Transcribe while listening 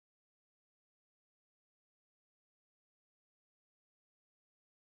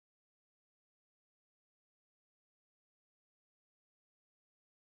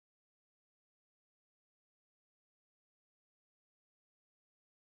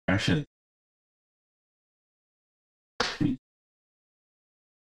Actually,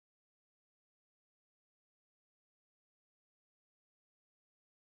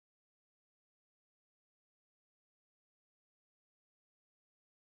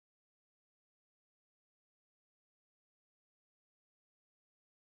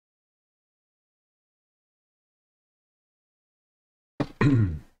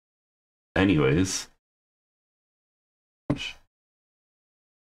 anyways,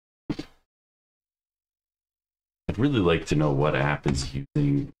 I'd really like to know what app is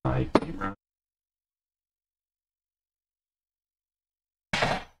using my camera.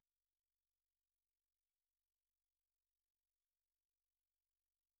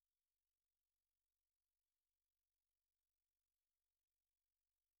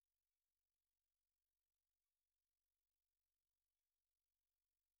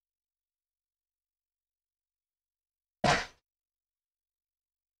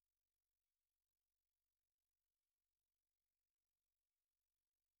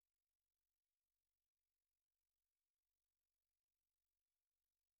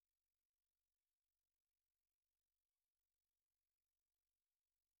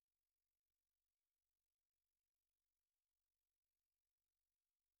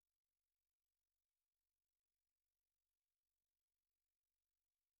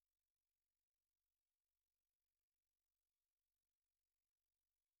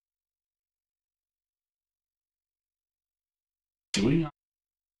 Doing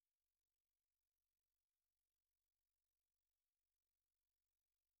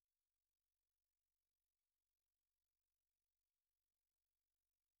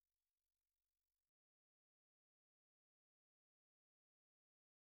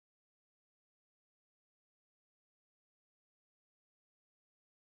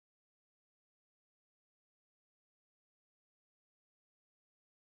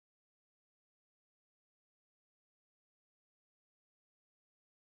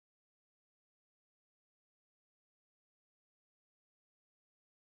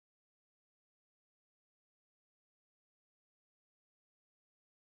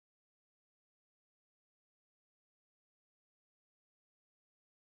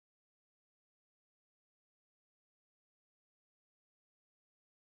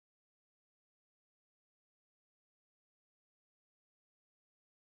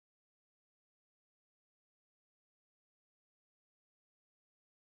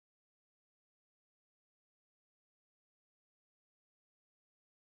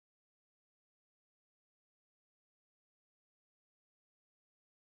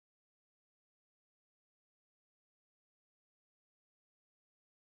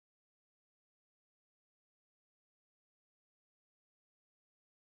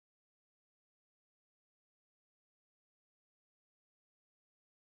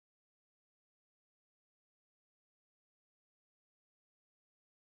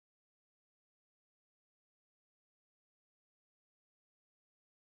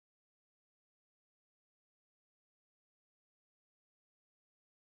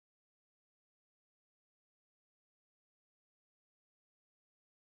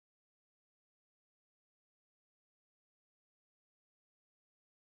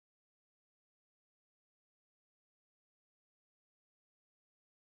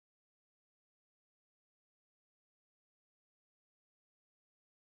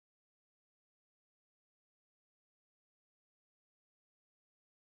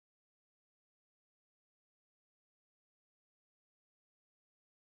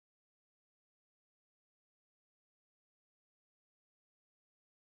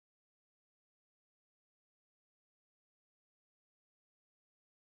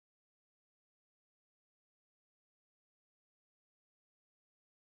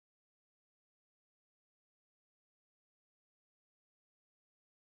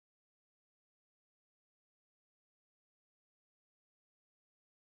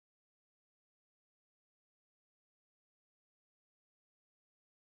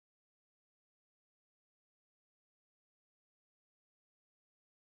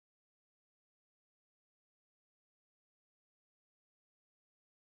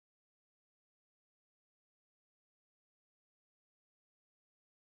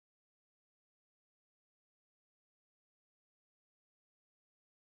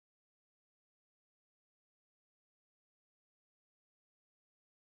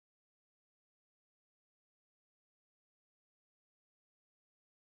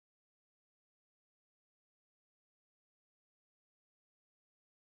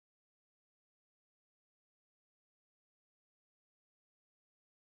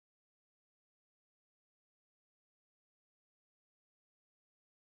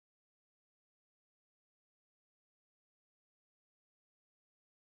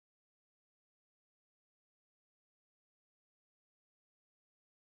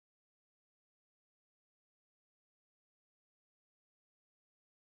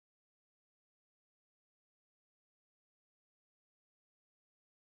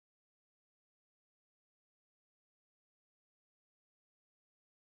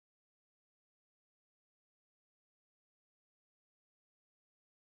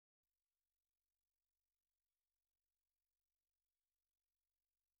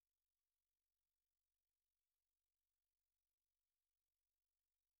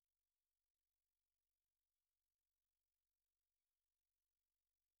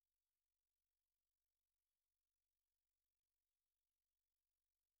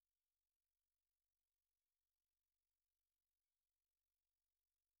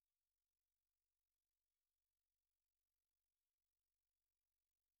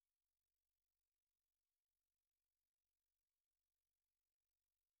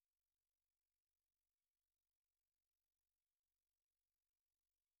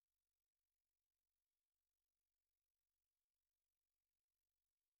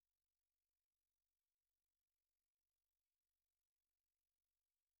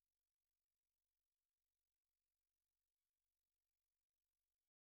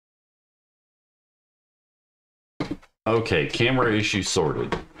Okay, camera issue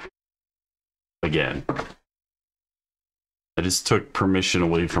sorted. Again. I just took permission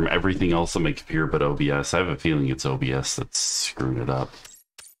away from everything else on my computer but OBS. I have a feeling it's OBS that's screwing it up.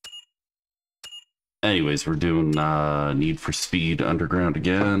 Anyways, we're doing Need for Speed Underground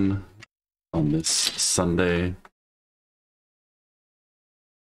again on this Sunday.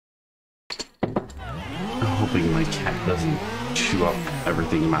 I'm hoping my cat doesn't chew up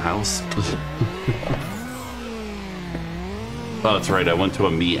everything in my house. Oh, that's right, I went to a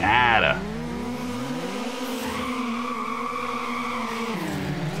Miata.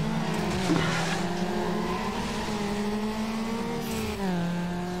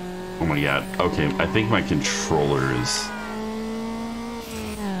 Oh my god. Okay, I think my controller is...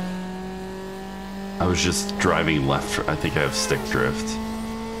 I was just driving left. I think I have stick drift.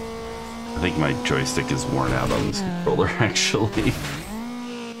 I think my joystick is worn out on this controller, actually.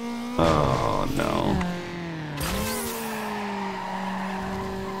 Oh, no.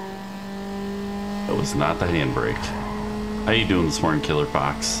 That was not the handbrake. How you doing this morning, Killer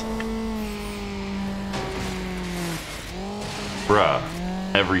Fox? Bruh.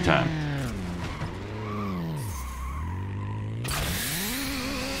 Every time.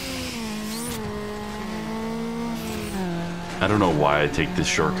 I don't know why I take this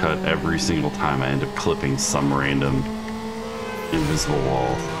shortcut every single time I end up clipping some random invisible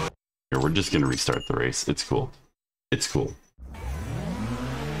wall. Here, we're just gonna restart the race. It's cool. It's cool.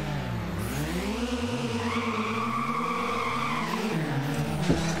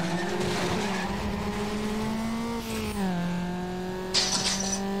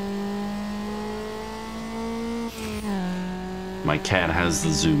 My cat has the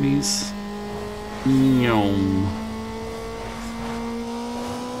zoomies. Nyom.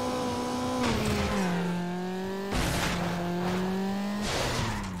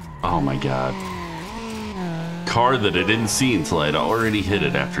 Oh my god. Car that I didn't see until I'd already hit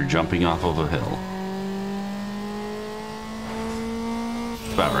it after jumping off of a hill.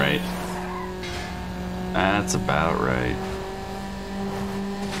 About right. That's about right.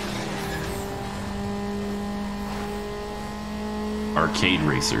 Arcade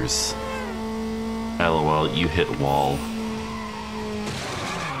racers. LOL, you hit wall.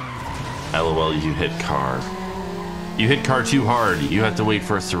 LOL, you hit car. You hit car too hard. You have to wait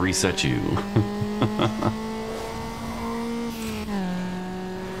for us to reset you.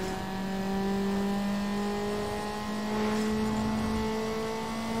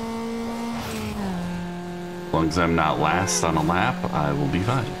 As long as I'm not last on a lap, I will be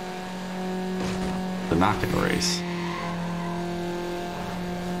fine. The knock-in race.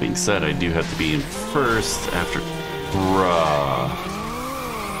 Being said, I do have to be in first after... Bruh.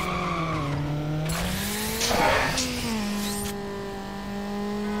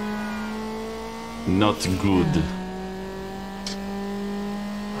 Not good.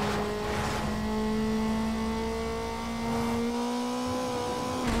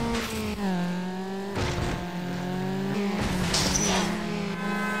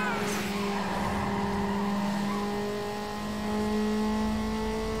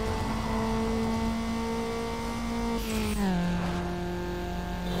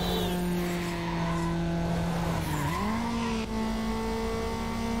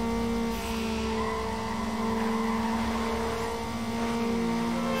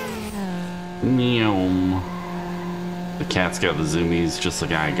 The cat's got the zoomies just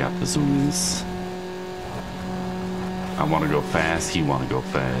like I got the zoomies. I want to go fast, he want to go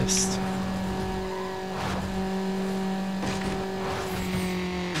fast.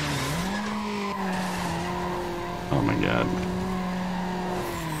 Oh my god.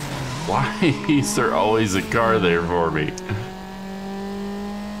 Why is there always a car there for me?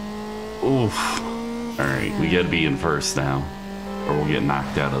 Oof. Alright, we gotta be in first now, or we'll get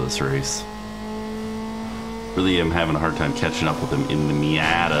knocked out of this race. Really am having a hard time catching up with him in the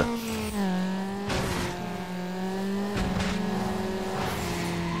Miata.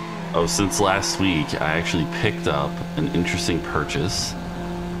 Oh, since last week, I actually picked up an interesting purchase.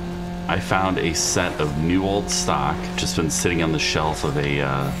 I found a set of new old stock, just been sitting on the shelf of a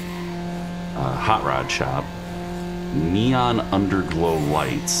hot rod shop. Neon underglow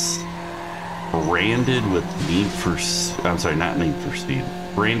lights, branded with I'm sorry, not Need for Speed,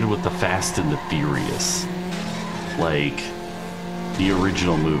 branded with the Fast and the Furious. Like the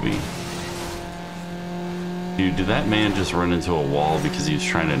original movie. Dude, did that man just run into a wall because he was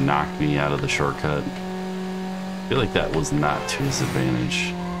trying to knock me out of the shortcut? I feel like that was not to his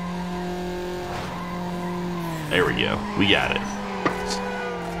advantage. There we go. We got it.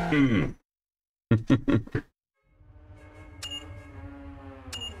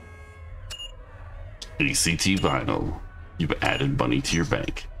 ACT Vinyl. You've added money to your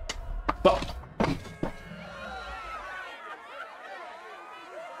bank. Oh,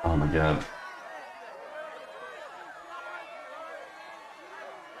 oh my god.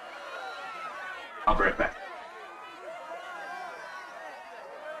 I'll be right back.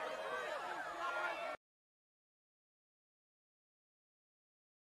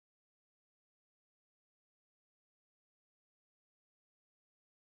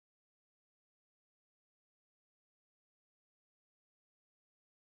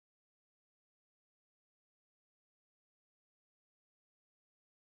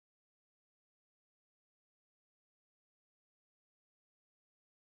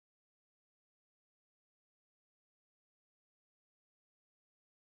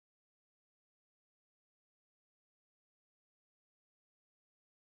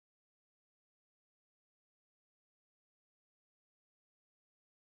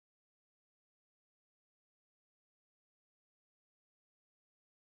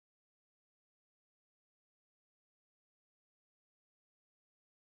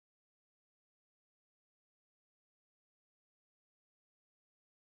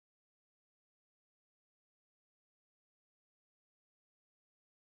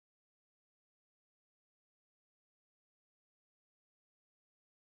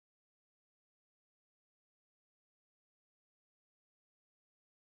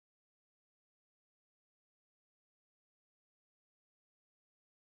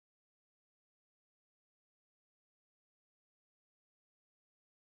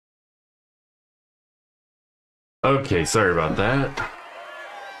 Okay, sorry about that.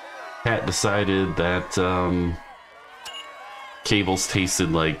 Cat decided that cables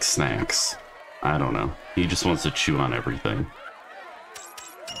tasted like snacks. I don't know. He just wants to chew on everything.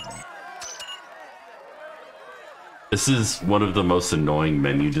 This is one of the most annoying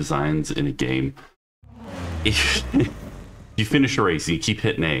menu designs in a game. If you finish a race and you keep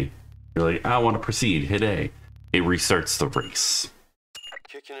hitting A, you're like, I want to proceed, hit A. It restarts the race.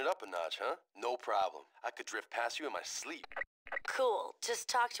 Kicking it up a notch, huh? No problem. I could drift past you in my sleep. Cool. Just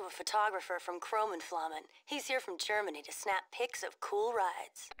talked to a photographer from Kromenflammen. He's here from Germany to snap pics of cool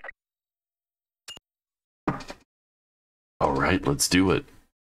rides. All right, let's do it.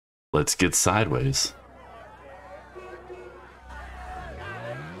 Let's get sideways.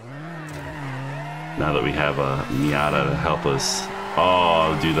 Now that we have a Miata to help us.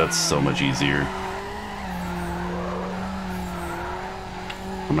 Oh, dude, that's so much easier.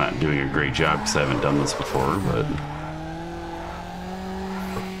 I'm not doing a great job because I haven't done this before, but...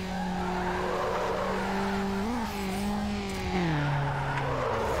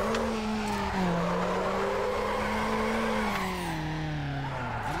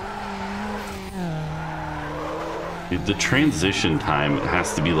 Dude, the transition time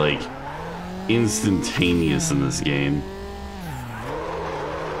has to be, like, instantaneous in this game.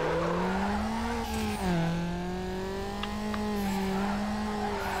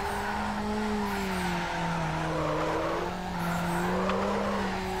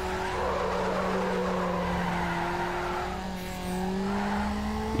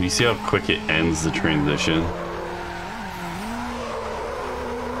 You see how quick it ends the transition?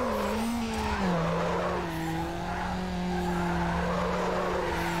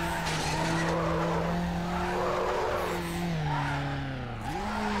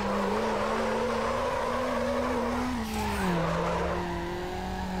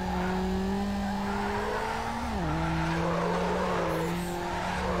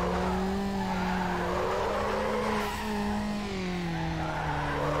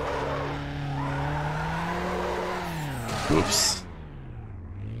 Oops.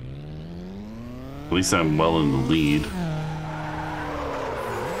 At least I'm well in the lead.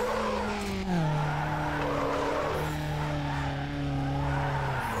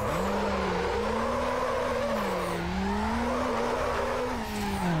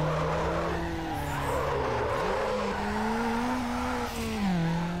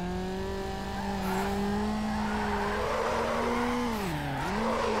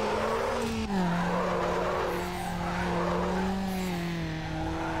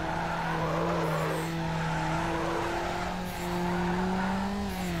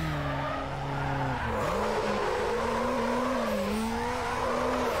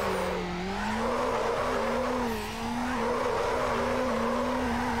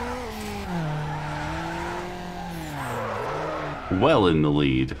 Well in the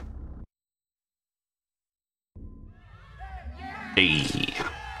lead. Hey.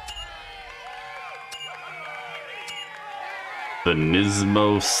 The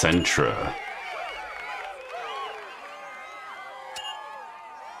Nismo Sentra.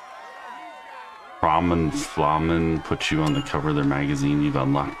 Flamen put you on the cover of their magazine. You've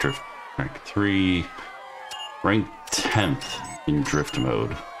unlocked Drift Track 3. Ranked 10th in drift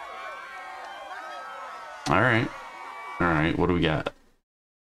mode. Alright. Alright, what do we got?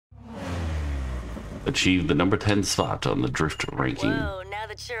 Achieved the number 10 spot on the drift ranking. Whoa, now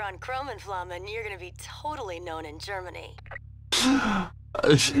that you're on Flamen, you're gonna be totally known in Germany.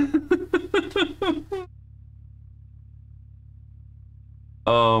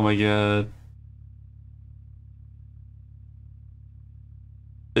 Oh my god.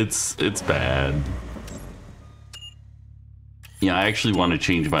 It's bad. Yeah, I actually want to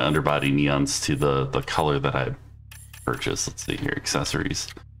change my underbody neons to the color that I purchased. Let's see here, accessories.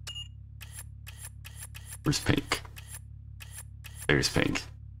 Where's pink? There's pink.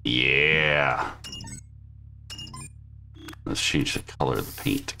 Yeah. Let's change the color of the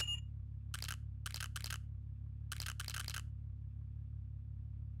paint.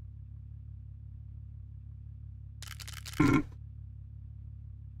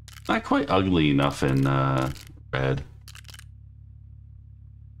 Not quite ugly enough in red.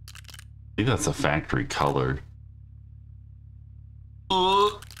 I think that's a factory color.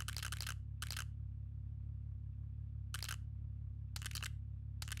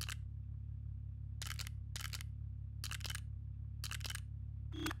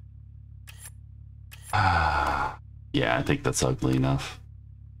 Yeah, I think that's ugly enough.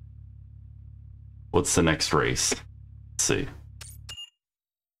 What's the next race? Let's see.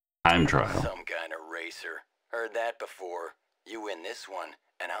 Time trial. Some kind of racer. Heard that before. You win this one,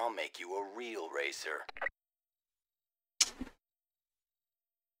 and I'll make you a real racer.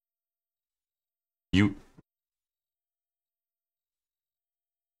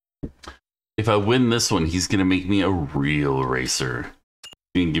 If I win this one, he's gonna make me a real racer.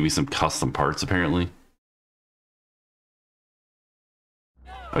 He can give me some custom parts, apparently.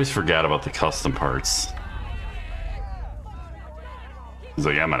 I always forgot about the custom parts. He's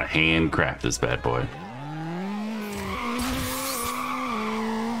like, I'm gonna handcraft this bad boy.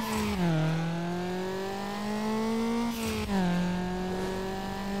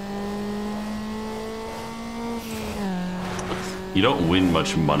 You don't win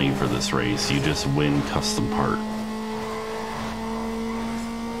much money for this race, you just win custom part.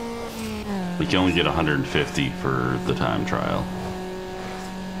 Like, you only get 150 for the time trial.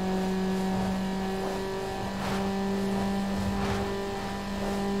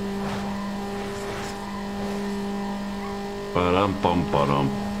 Ba-dum-bum, ba-dum,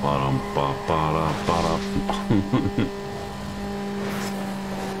 ba-dum, ba-ba-da, ba-da.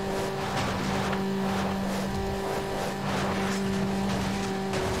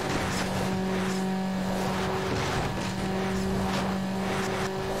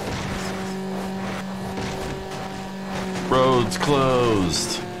 Roads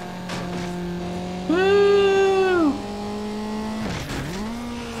closed. Woo!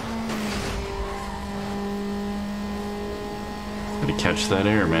 Gotta catch that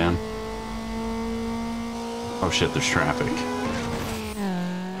air, man. Oh shit, there's traffic.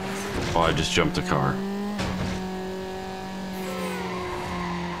 Oh, I just jumped a car.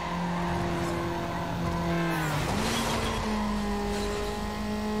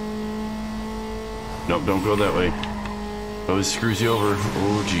 Nope, don't go that way. Always screws you over.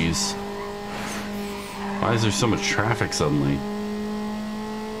 Oh, jeez. Why is there so much traffic suddenly?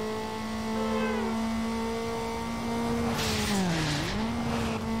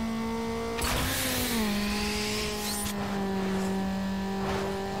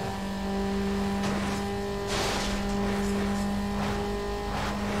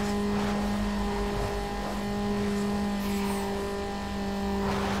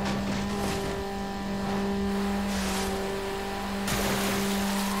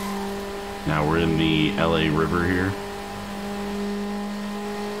 Now we're in the LA River here.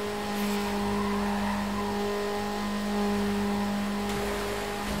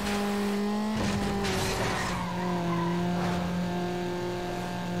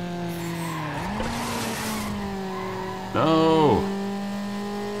 No!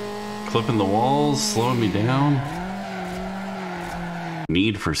 Clipping the walls, slowing me down.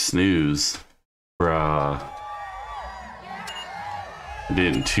 Need for snooze. Bruh. I did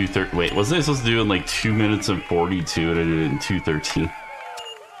it in 2:13. Wait, wasn't I supposed to do it in like 2 minutes and 42 and I did it in 2:13?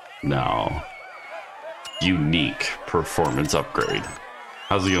 No. Unique performance upgrade.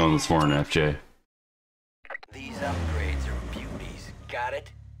 How's it going this morning, FJ? These upgrades are beauties. Got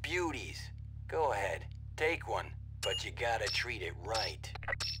it? Beauties. Go ahead. Take one. But you gotta treat it right.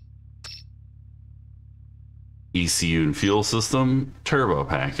 ECU and fuel system. Turbo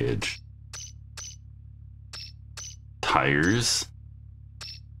package. Tires.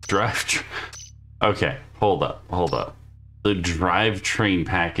 Okay, hold up. The drivetrain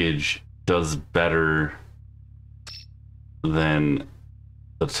package does better than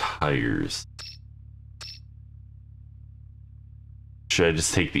the tires. Should I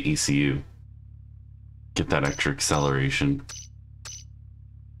just take the ECU? Get that extra acceleration?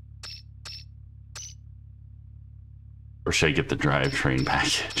 Or should I get the drivetrain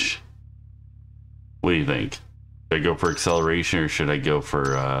package? What do you think? Should I go for acceleration or should I go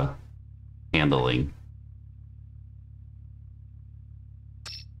for handling?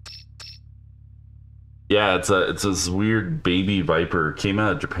 Yeah, it's this weird baby Viper. Came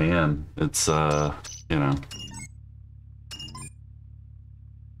out of Japan. It's you know,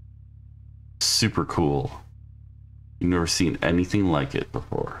 super cool. You've never seen anything like it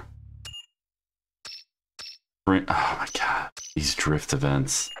before. Oh my god, these drift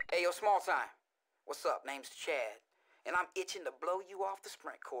events. Hey, yo, small time. What's up? Name's Chad, and I'm itching to blow you off the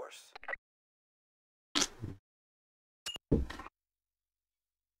sprint course.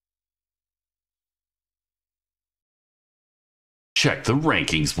 Check the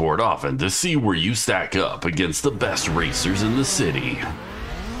rankings board often to see where you stack up against the best racers in the city.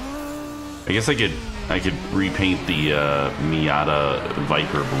 I guess I could repaint the Miata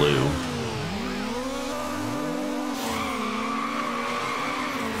Viper blue.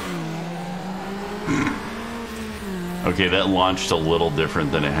 Okay, that launched a little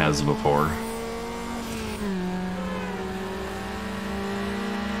different than it has before.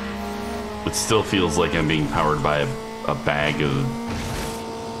 It still feels like I'm being powered by a bag of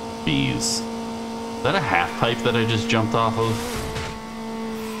bees. Is that a half pipe that I just jumped off of?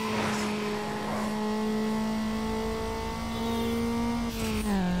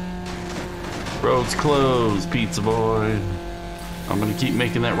 Road's closed, pizza boy. I'm gonna keep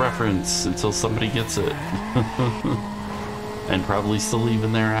making that reference until somebody gets it. And probably still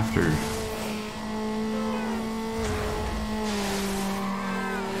even thereafter.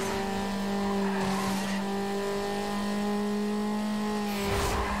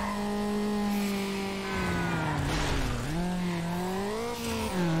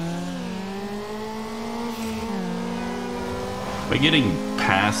 Am I getting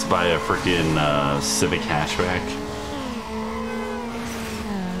passed by a freaking Civic hatchback?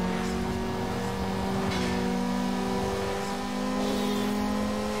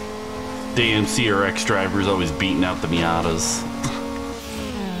 Damn CRX drivers always beating out the Miatas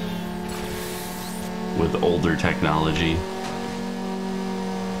with older technology.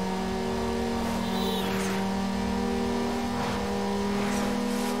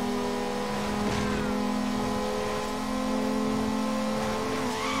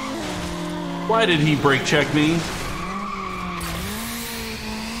 Why did he brake check me?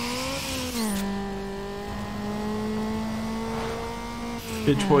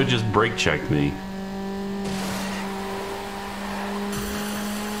 Bitch boy just brake checked me.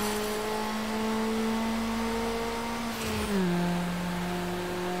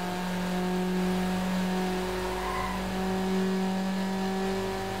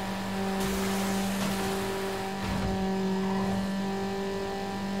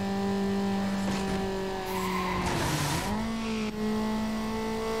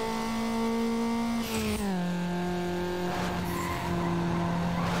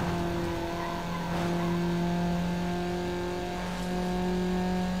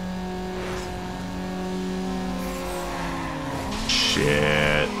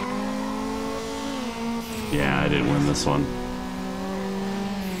 Shit. Yeah, I didn't win this one.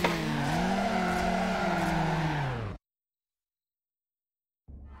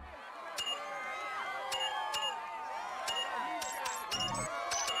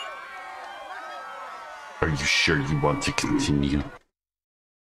 Are you sure you want to continue?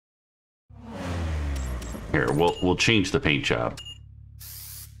 Here, we'll change the paint job.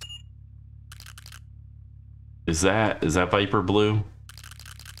 Is that Viper blue?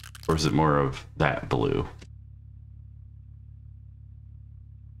 Or is it more of that blue?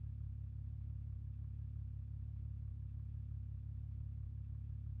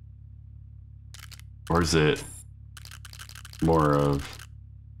 Or is it more of...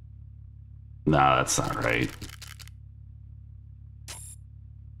 Nah, that's not right.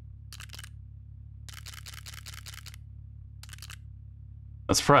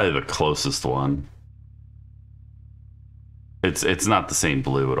 That's probably the closest one. It's not the same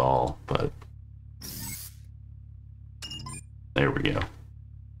blue at all, but there we go.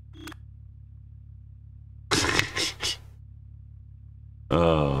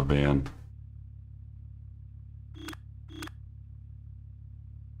 Oh man.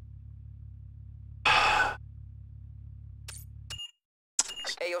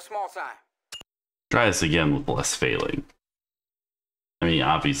 Hey, yo, small time. Try this again with less failing. I mean,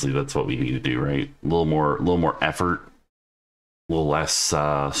 obviously that's what we need to do, right? A little more effort, a little less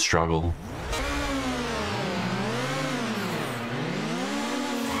struggle.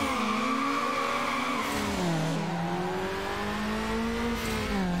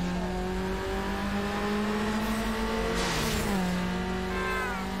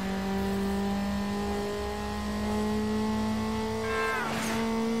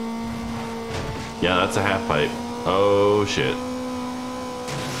 Yeah, that's a half pipe. Oh shit.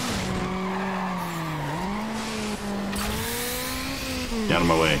 Get out of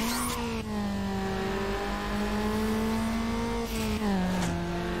my way.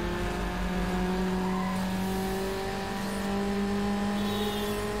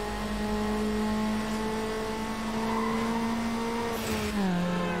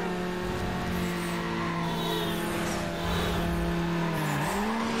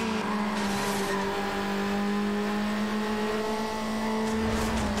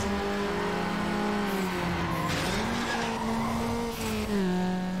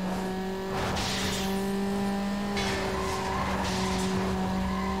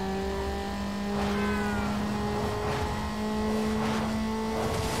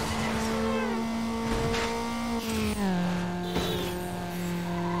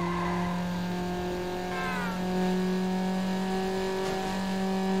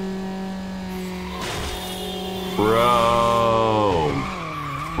 Bro,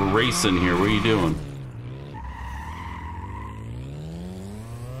 we're racing here. What are you doing?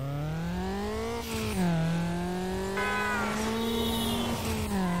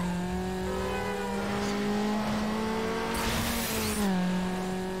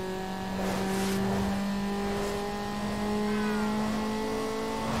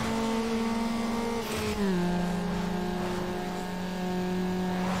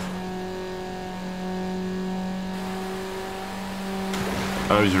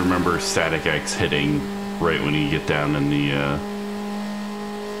 I always remember Static X hitting right when you get down in the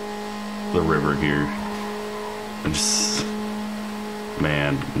river here. And just,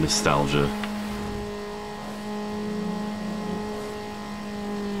 man, nostalgia.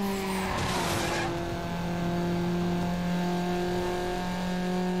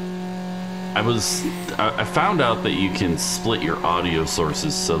 I found out that you can split your audio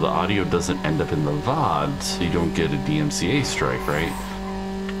sources so the audio doesn't end up in the VOD, so you don't get a DMCA strike, right?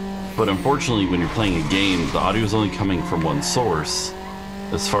 But unfortunately, when you're playing a game, the audio is only coming from one source.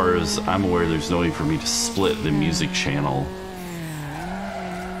 As far as I'm aware, there's no way for me to split the music channel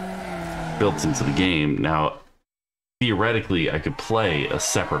built into the game. Now, theoretically, I could play a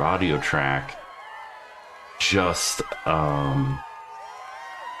separate audio track just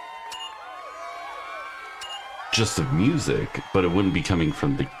of music, but it wouldn't be coming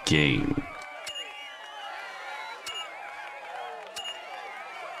from the game.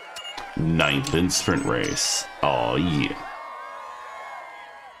 Ninth in sprint race. Oh yeah.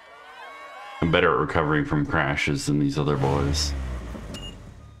 I'm better at recovering from crashes than these other boys.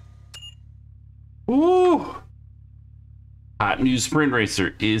 Woo! Hot new sprint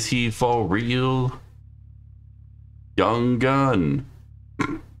racer. Is he for real? Young gun.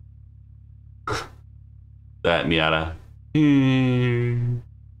 That Miata.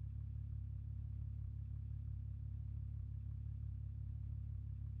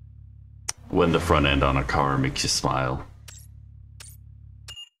 When the front end on a car makes you smile.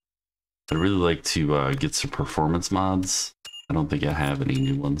 I'd really like to get some performance mods. I don't think I have any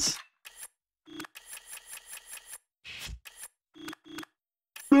new ones.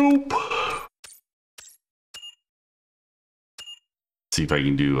 Nope. See if I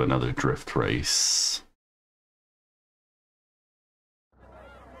can do another drift race.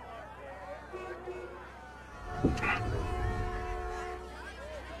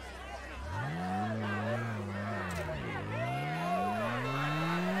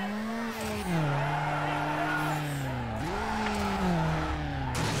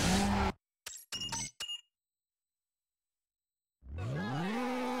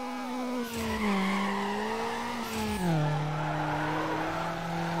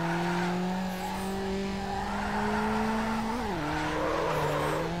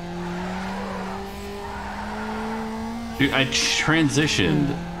 Dude, I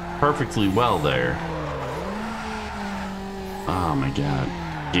transitioned perfectly well there. Oh my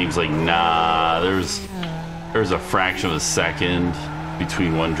god. Game's like, nah, there's a fraction of a second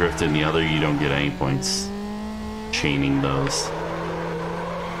between one drift and the other. You don't get any points chaining those.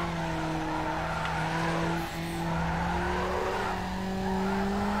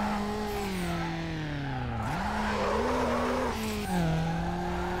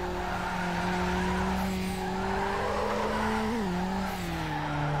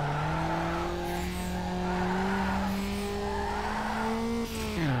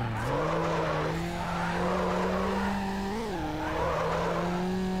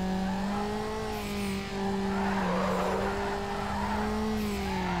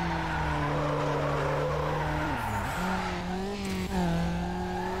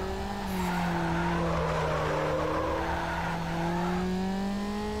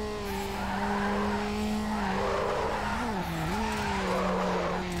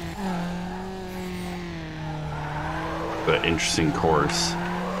 But interesting course.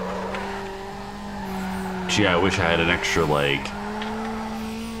 Gee, I wish I had an extra, like,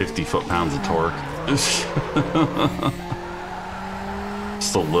 50 foot-pounds of torque.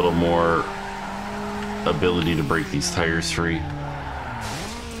 Just a little more ability to break these tires free.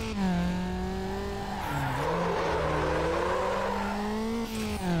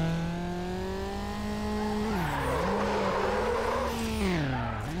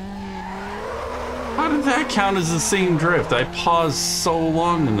 How did that count as the same drift? I paused so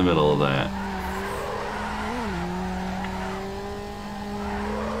long in the middle of that.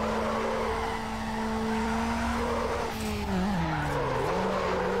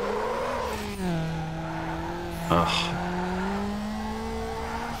 Ugh.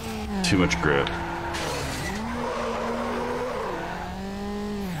 Too much grip.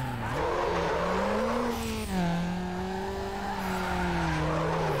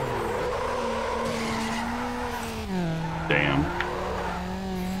 Damn.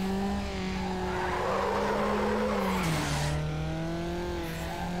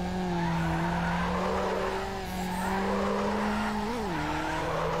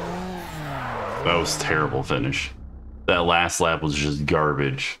 That was a terrible finish. That last lap was just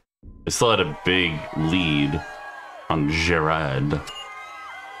garbage. I still had a big lead on Gerard.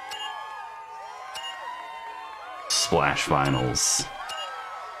 Splash finals.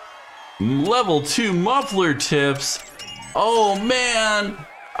 Level 2 muffler tips. Oh man,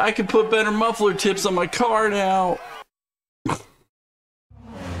 I can put better muffler tips on my car now.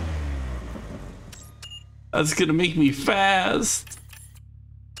 That's gonna make me fast.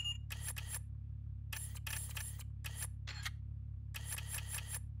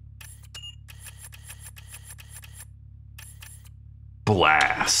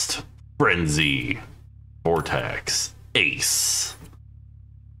 Blast, Frenzy, Vortex, Ace,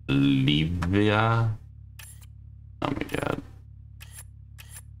 Livia. Oh my god.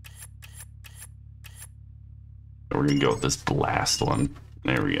 We're gonna go with this blast one.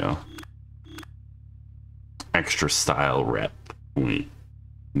 There we go. Extra style rep. Wait,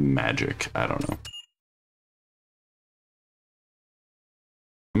 magic. I don't know.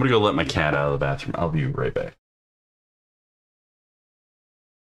 I'm gonna go let my cat out of the bathroom. I'll be right back.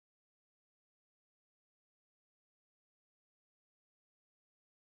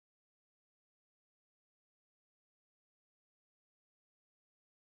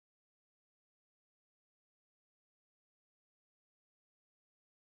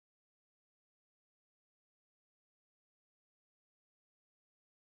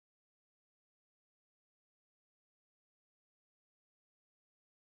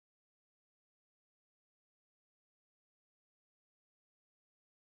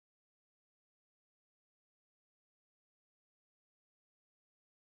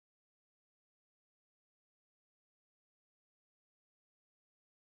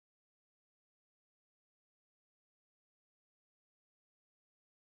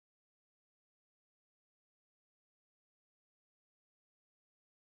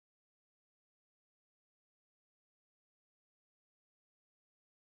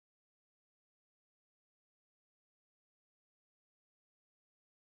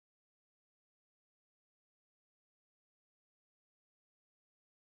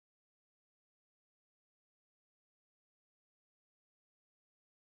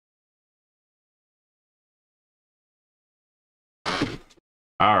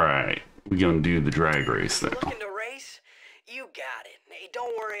 All right, we're gonna do the drag race now. Looking to race? You got it. Hey,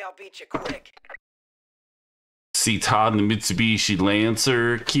 don't worry, I'll beat you quick. See Todd in the Mitsubishi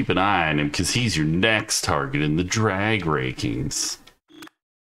Lancer? Keep an eye on him because he's your next target in the drag rankings.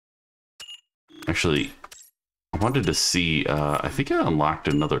 Actually, I wanted to see, I think I unlocked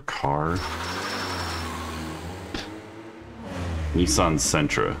another car. Nissan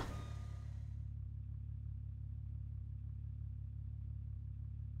Sentra.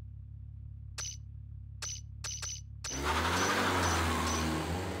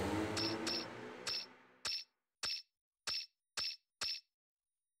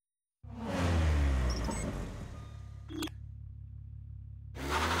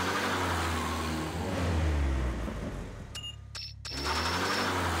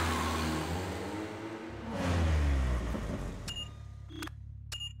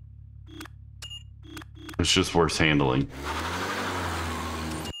 It's just worse handling.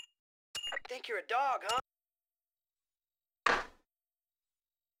 Think you're a dog, huh?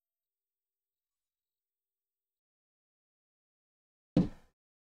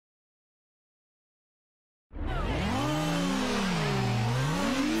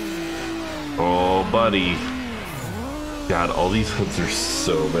 Oh, buddy. God, all these hoods are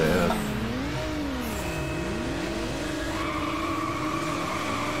so bad.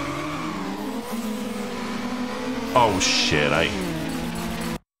 Oh shit, I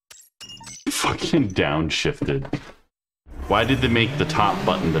fucking downshifted. Why did they make the top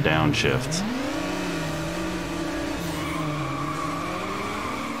button the downshift?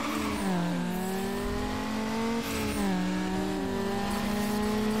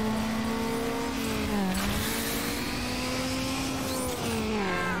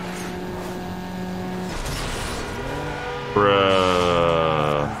 Bruh.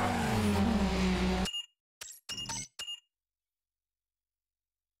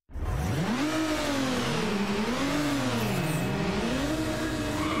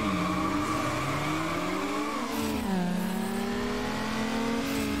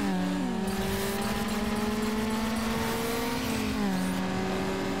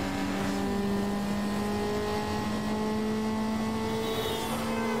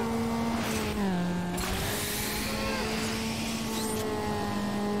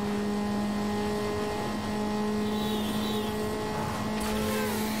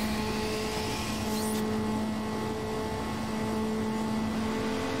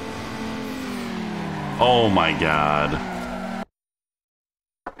 Oh my god.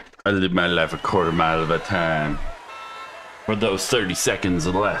 I live my life a quarter mile at a time. For those 30 seconds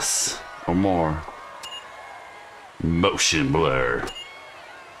or less, or more. Motion blur.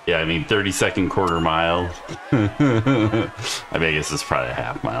 Yeah, I mean 30-second quarter mile. I mean, I guess it's probably a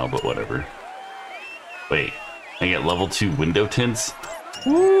half mile, but whatever. Wait, I get level 2 window tints?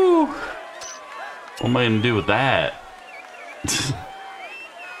 Woo! What am I gonna do with that?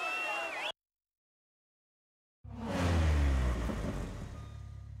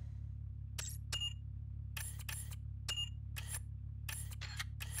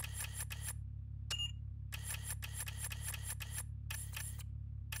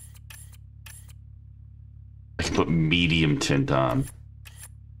 I can put medium tint on.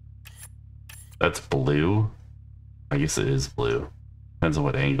 That's blue? I guess it is blue. Depends on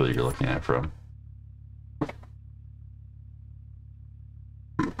what angle you're looking at from.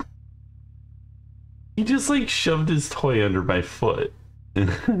 He just like shoved his toy under my foot.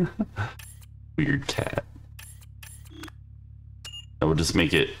 Weird cat. I will just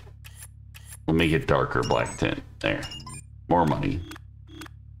make it, we'll make it darker black tint. There. More money.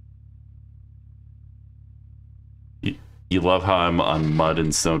 You love how I'm on mud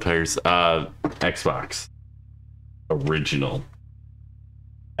and snow tires? Xbox. Original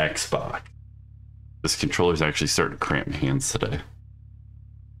Xbox. This controller's actually starting to cramp my hands today.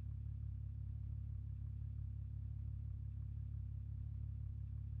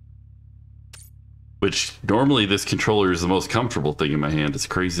 Which, normally this controller is the most comfortable thing in my hand. It's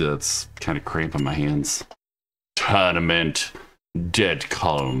crazy that's kind of cramping my hands. Tournament. Dead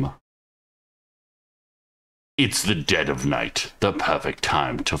calm. It's the dead of night. The perfect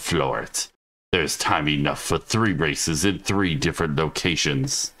time to floor it. There's time enough for 3 races in 3 different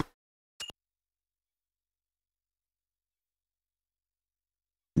locations.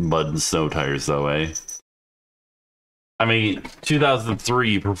 Mud and snow tires, though, eh? I mean,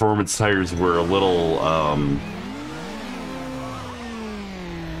 2003 performance tires were a little,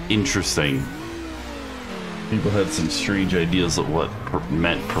 interesting. People had some strange ideas of what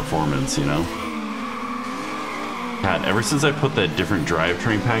meant performance, you know? God, ever since I put that different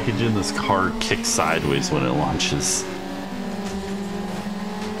drivetrain package in, this car kicks sideways when it launches.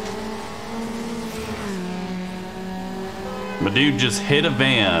 My dude just hit a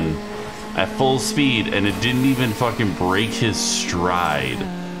van at full speed and it didn't even fucking break his stride.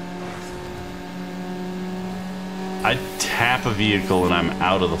 I tap a vehicle and I'm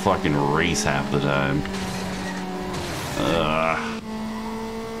out of the fucking race half the time. Ugh.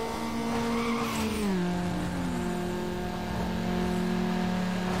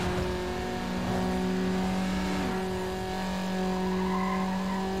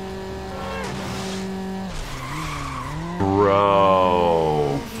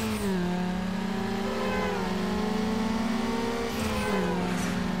 Bro.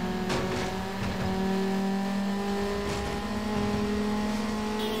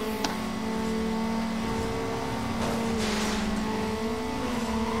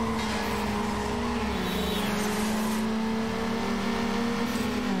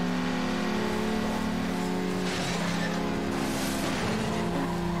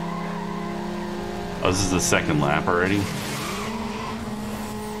 Oh, this is the second lap already?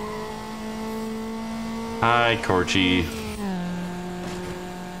 Hi, Corchi.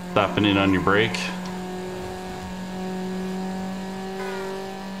 Stopping in on your break?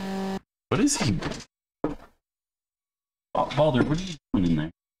 What is he? Oh, Baldur, what are you doing in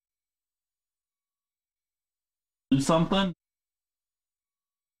there? Do something?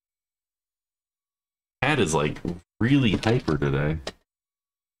 Cat is like really hyper today.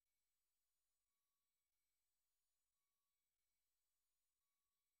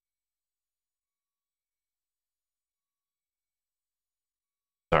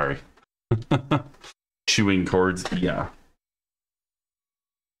 Sorry. Chewing cords, yeah.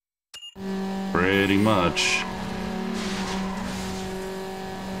 Pretty much.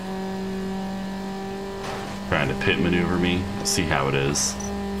 Trying to pit maneuver me. Let's see how it is.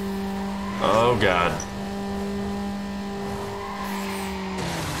 Oh god.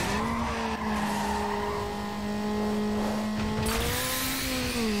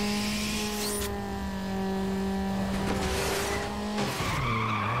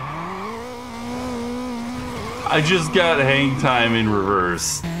 I just got hang time in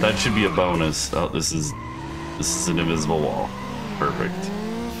reverse. That should be a bonus. Oh, this is an invisible wall. Perfect.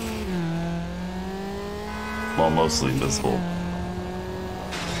 Well, mostly invisible.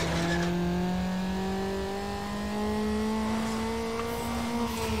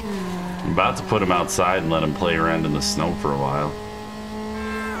 I'm about to put him outside and let him play around in the snow for a while.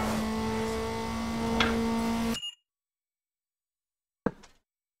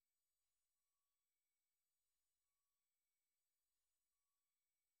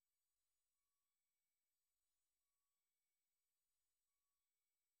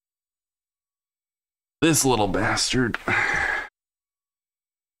 This little bastard.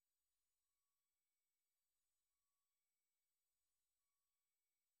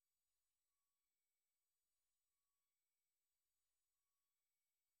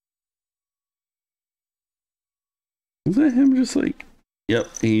 Is that him just like, yep,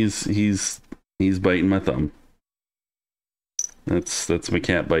 he's biting my thumb. That's my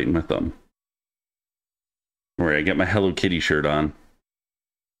cat biting my thumb. Alright, I got my Hello Kitty shirt on.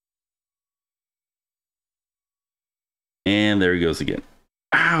 And there he goes again.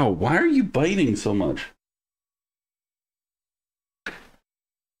 Ow, why are you biting so much?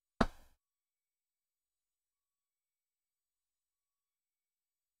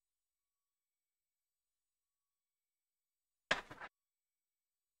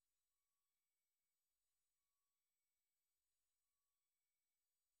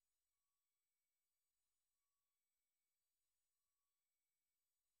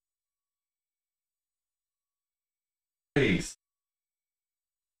 Face.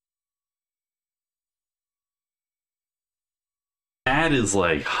 That is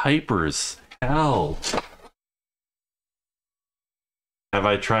like hyper as hell. Have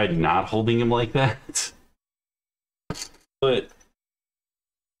I tried not holding him like that? But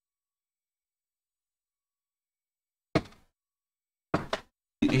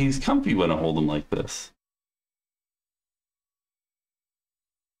he's comfy when I hold him like this.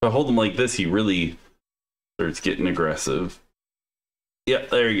 If I hold him like this, he really starts getting aggressive. Yep,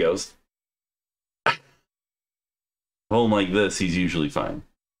 there he goes. Hold him like this, he's usually fine.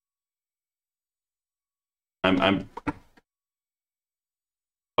 I'm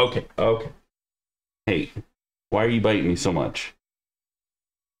okay. Hey, why are you biting me so much?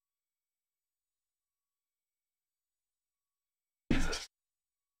 Jesus.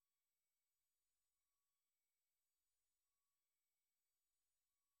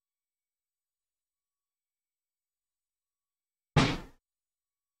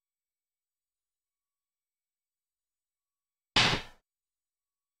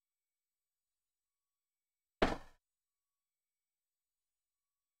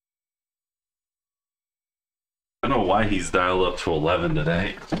 I don't know why he's dialed up to 11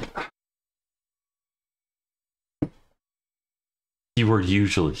 today. Keyword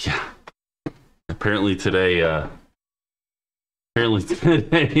usually, yeah. Apparently today,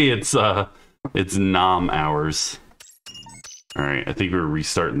 it's nom hours. All right, I think we're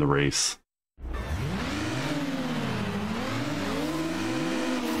restarting the race.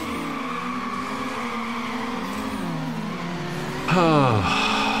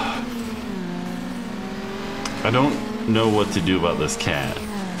 I don't know what to do about this cat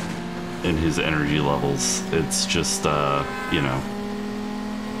and his energy levels. It's just, you know,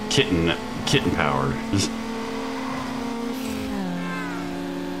 kitten power.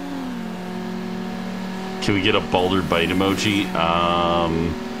 Can we get a Baldur bite emoji?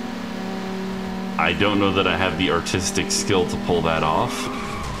 I don't know that I have the artistic skill to pull that off.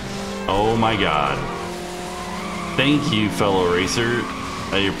 Oh my god. Thank you, fellow racer.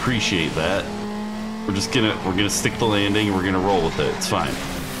 I appreciate that. We're gonna stick the landing and we're gonna roll with it. It's fine.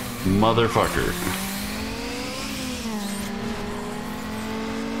 Motherfucker.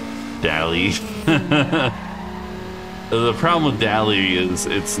 Dally. The problem with Dally is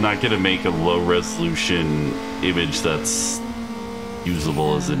it's not gonna make a low resolution image that's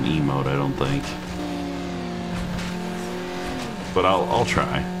usable as an emote, I don't think. but I'll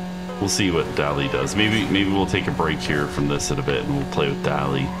try. We'll see what Dali does. Maybe we'll take a break here from this in a bit and we'll play with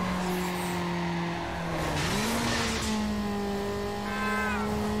Dali.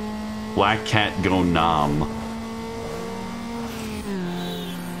 Black Cat Go Nom.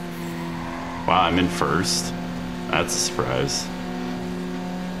 Wow, I'm in first. That's a surprise.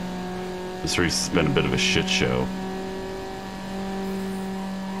 This race has been a bit of a shit show.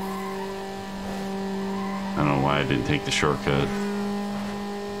 I don't know why I didn't take the shortcut.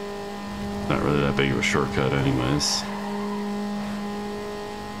 Not really that big of a shortcut anyways.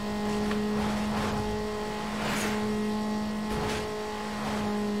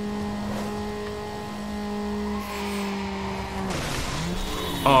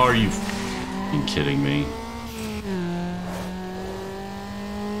 Oh, are you f***ing kidding me?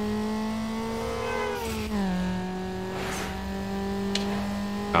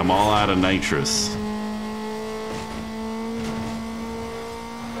 I'm all out of nitrous.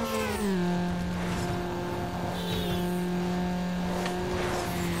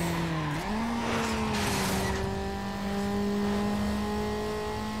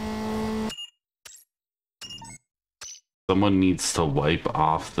 Someone needs to wipe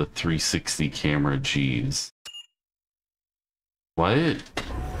off the 360 camera, jeez. What?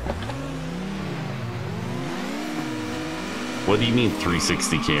 What do you mean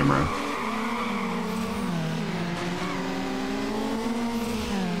 360 camera?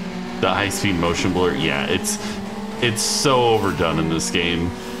 The high-speed motion blur? Yeah, it's so overdone in this game.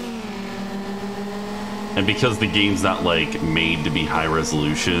 And because the game's not like made to be high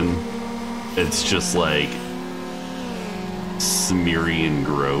resolution, it's just like smeary and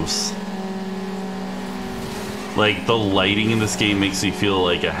gross. Like the lighting in this game makes me feel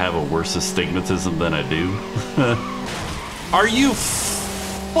like I have a worse astigmatism than I do. Are you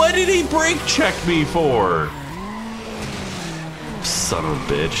what did he brake check me for? Son of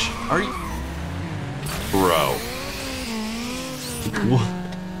a bitch. Are you bro? What?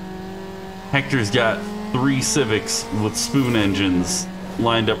 Hector's got 3 Civics with spoon engines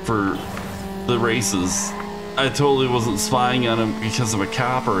lined up for the races. I totally wasn't spying on him because I'm a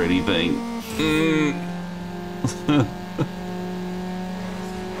cop or anything.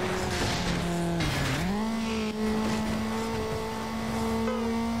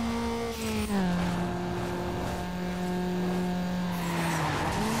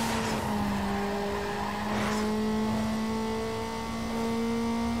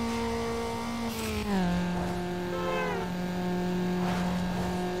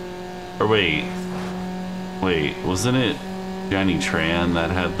 Or wait, wasn't it Johnny Tran that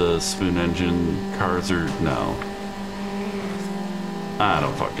had the spoon engine cars, or no? I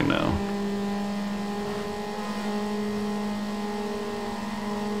don't fucking know.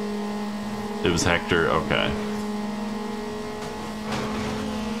 It was Hector, okay.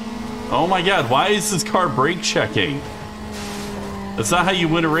 Oh my god, why is this car brake checking? That's not how you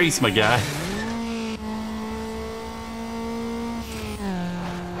win a race, my guy.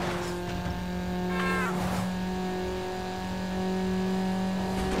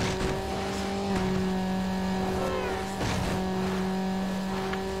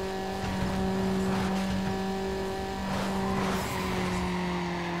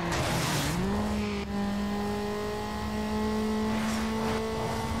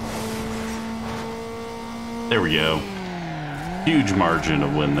 There we go. Huge margin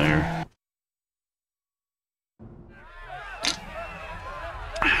of win there.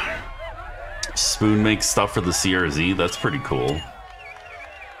 Spoon makes stuff for the CRZ. That's pretty cool.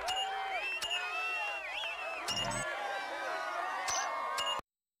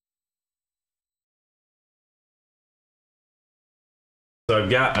 So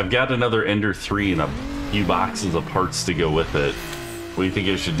I've got another Ender 3 and a few boxes of parts to go with it. What do you think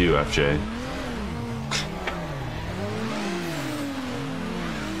I should do, FJ?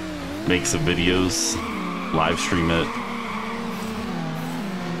 Make some videos, live stream it.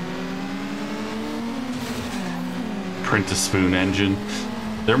 Print a spoon engine.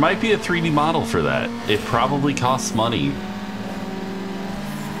 There might be a 3D model for that. It probably costs money.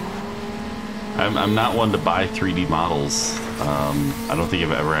 I'm not one to buy 3D models. I don't think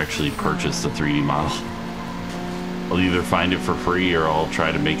I've ever actually purchased a 3D model. I'll either find it for free or I'll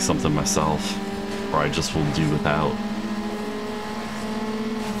try to make something myself, or I just will do without.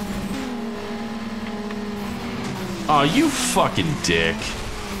 Oh, you fucking dick.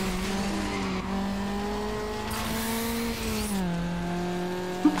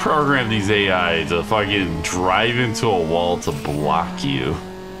 Who programmed these AI to fucking drive into a wall to block you?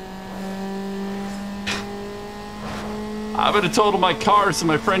 I'm gonna total my car so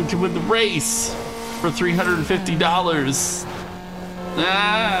my friend can win the race for $350.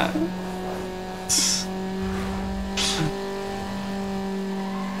 Ah!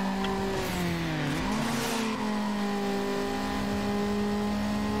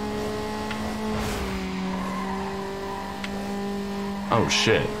 Oh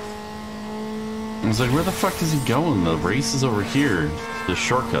shit. I was like, where the fuck is he going? The race is over here. The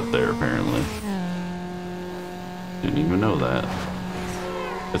shortcut there, apparently. Didn't even know that.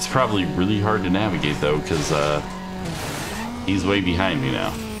 It's probably really hard to navigate, though, because he's way behind me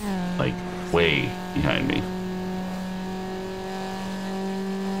now. Like, way behind me.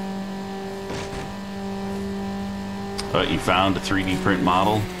 You found a 3D print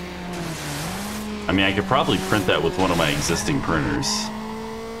model? I mean, I could probably print that with one of my existing printers.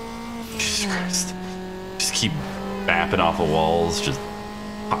 Jesus Christ. Just keep bapping off of walls. Just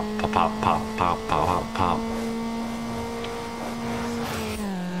pop, pop, pop, pop, pop, pop, pop, pop.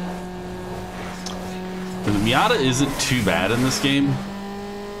 The Miata isn't too bad in this game.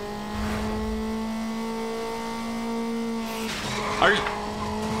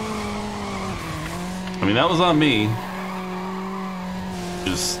 I mean, that was on me.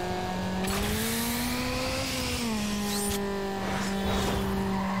 Just...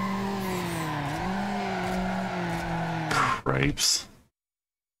 Cripes.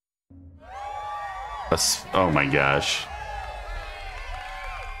 Oh my gosh.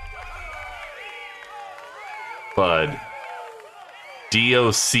 Bud.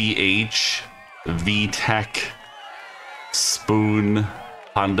 DOCH VTEC Spoon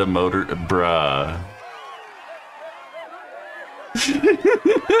Honda Motor bruh.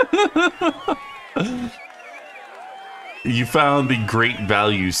 You found the great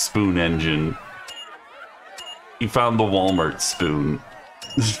value spoon engine. You found the Walmart spoon.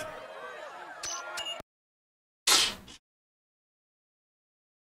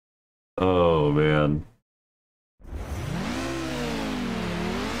 Oh man.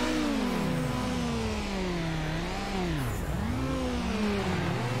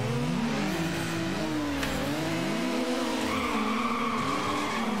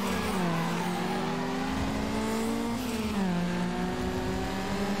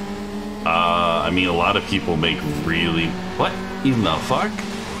 I mean, a lot of people make really... What in the fuck?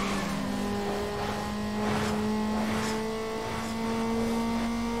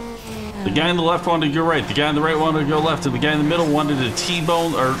 The guy in the left wanted to go right, the guy in the right wanted to go left, and the guy in the middle wanted to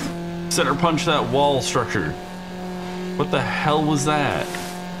T-bone or center punch that wall structure. What the hell was that?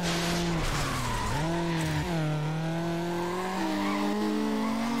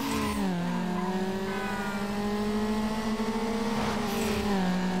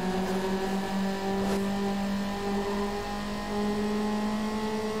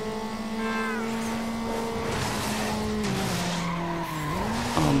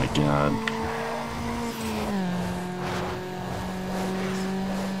 Oh my god.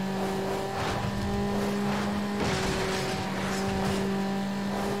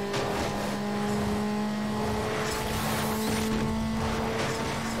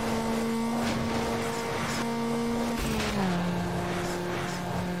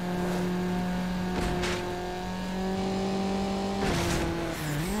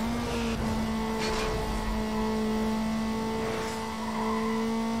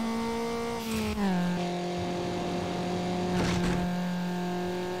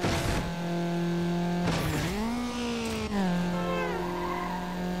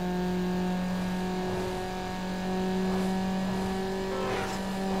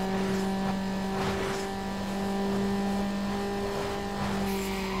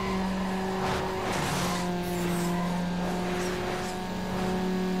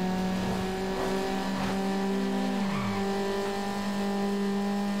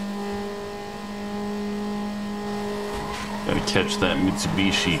 Gotta catch that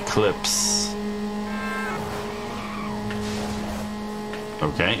Mitsubishi Eclipse.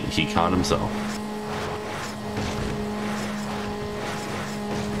 Okay, he caught himself.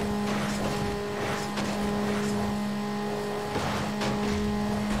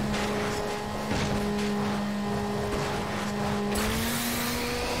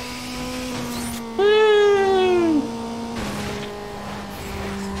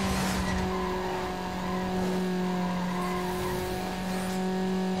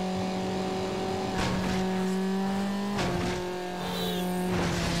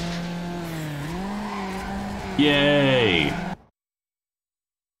 Yay!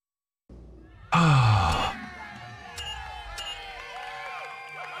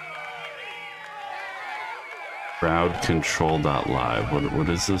 Crowdcontrol.live. What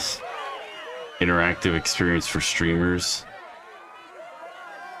is this? Interactive experience for streamers.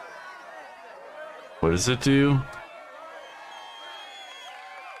 What does it do?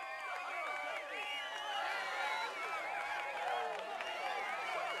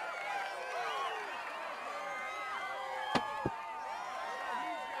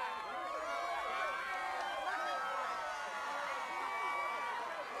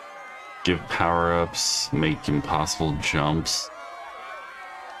 Give power-ups, make impossible jumps.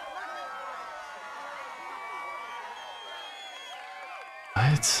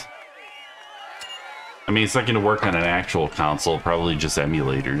 What? I mean, it's not going to work on an actual console, probably just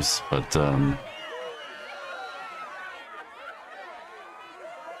emulators, but,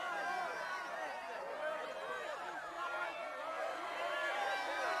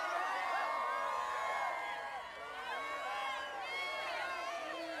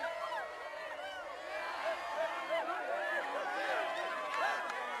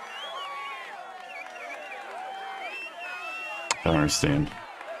 I don't understand.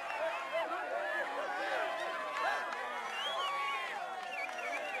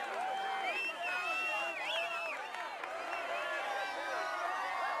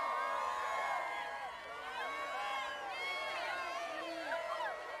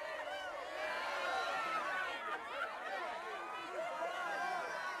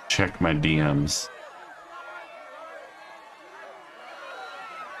 Check my DMs.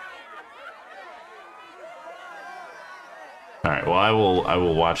 All right, well, I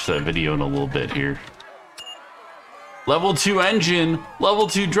will watch that video in a little bit here. Level 2 engine, level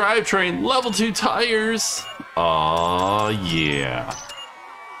 2 drivetrain, level 2 tires. Oh yeah.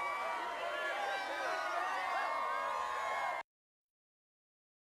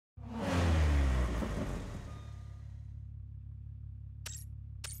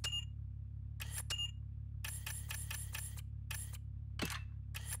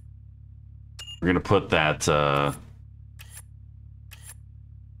 We're gonna put that,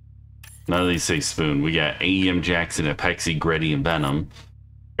 none of these say spoon. We got AEM Jackson, Apexi, Gretty, and Venom.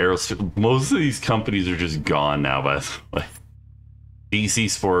 Aerospace. Most of these companies are just gone now, by the way. DC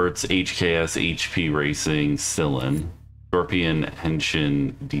Sports, HKS, HP Racing, Stillen, Scorpion,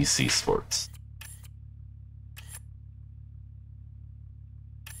 Henshin, DC Sports.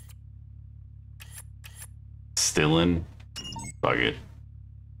 Stillen? Fuck it.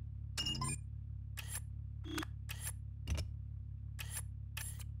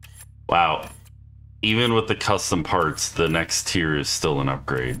 Wow. Even with the custom parts, the next tier is still an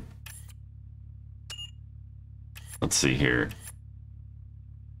upgrade. Let's see here.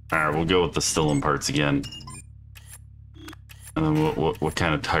 Alright, we'll go with the Stillen parts again. And then what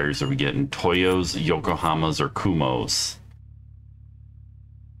kind of tires are we getting? Toyos, Yokohamas, or Kumos?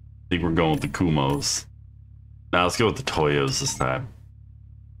 I think we're going with the Kumos. Now let's go with the Toyos this time.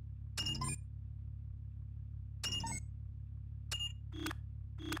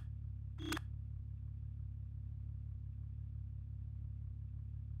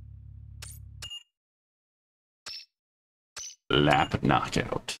 Lap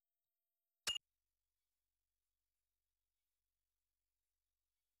knockout.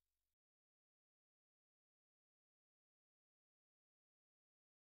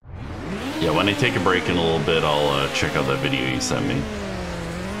 Yeah, when I take a break in a little bit, I'll check out that video you sent me.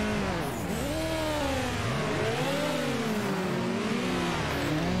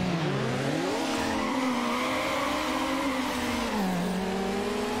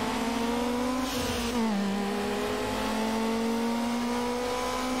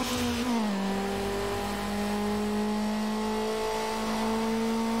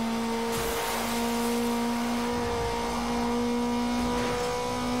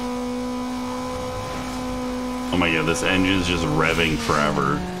 Oh my god, this engine's just revving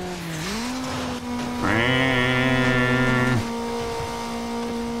forever.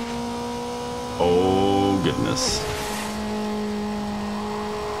 Oh goodness.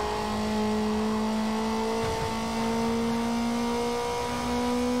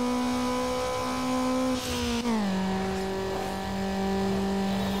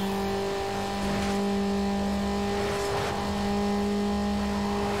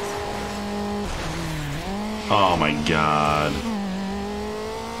 Oh my god.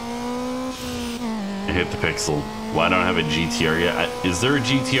 I hit the pixel. Why don't I have a GTR yet? Is there a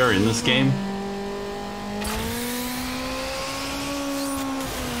GTR in this game?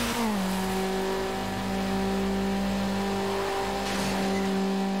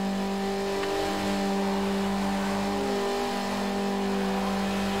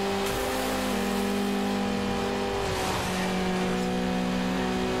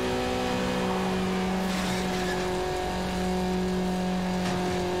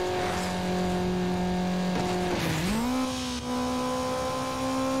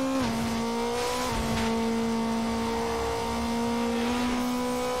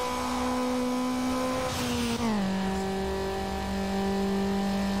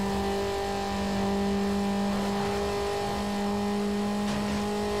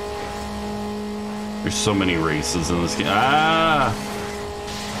 There's so many races in this game. Ah!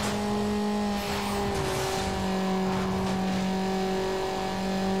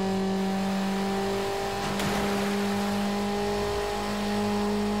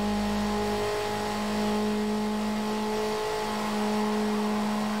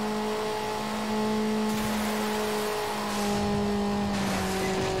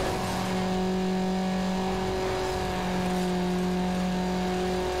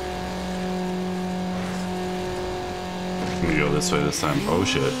 go this way this time. Oh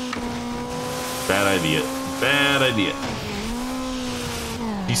shit. Bad idea. Bad idea.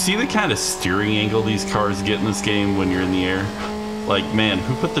 You see the kind of steering angle these cars get in this game when you're in the air? Like, man,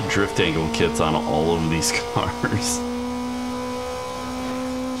 who put the drift angle kits on all of these cars?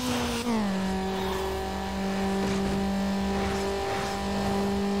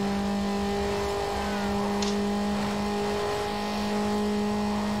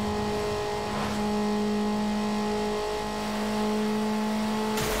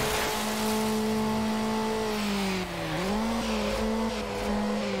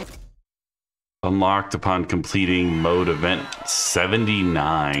 Unlocked upon completing mode event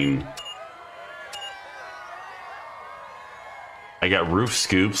 79. I got roof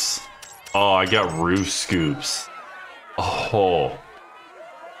scoops. Oh, I got roof scoops. Oh.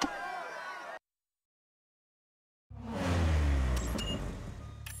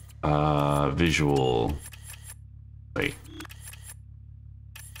 Visual. Wait.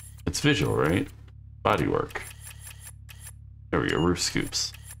 It's visual, right? Bodywork. There we go, roof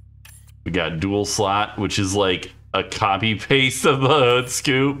scoops. We got dual slot, which is like a copy paste of the hood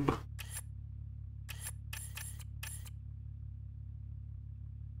scoop.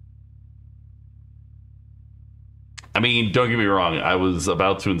 I mean, don't get me wrong. I was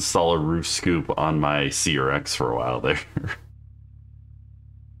about to install a roof scoop on my CRX for a while there.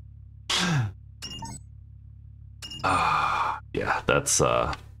 Yeah, that's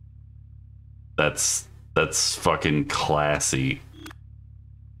fucking classy.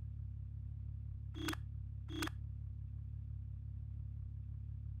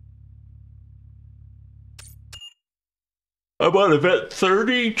 I'm on event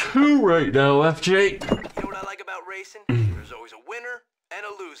 32 right now, FJ. You know what I like about racing? There's always a winner and a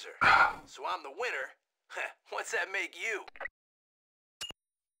loser. So I'm the winner. What's that make you?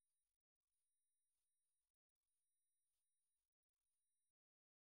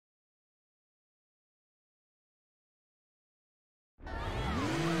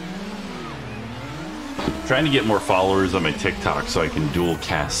 Trying to get more followers on my TikTok so I can dual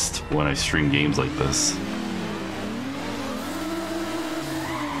cast when I stream games like this.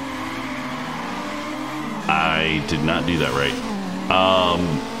 I did not do that right.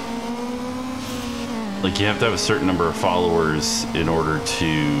 Like you have to have a certain number of followers in order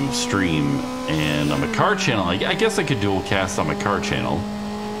to stream, and on my car channel, I guess I could dual cast on my car channel.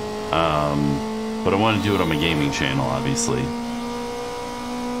 But I want to do it on my gaming channel, obviously.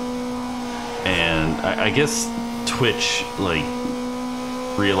 And I guess Twitch, like,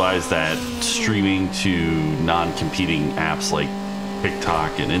 realized that streaming to non-competing apps like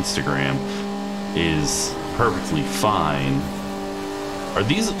TikTok and Instagram is perfectly fine. Are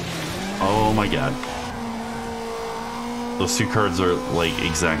these... Oh my god. Those two cards are, like,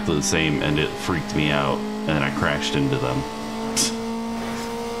 exactly the same, and it freaked me out, and I crashed into them.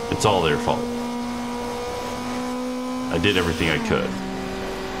 It's all their fault. I did everything I could.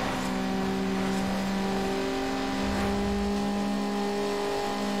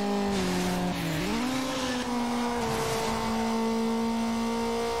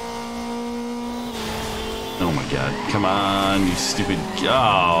 Oh my god. Come on, you stupid...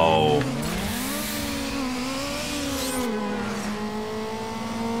 Oh.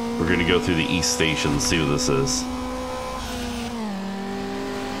 We're gonna go through the East Station and see what this is.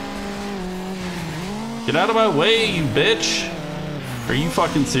 Get out of my way, you bitch! Are you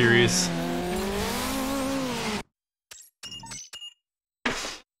fucking serious?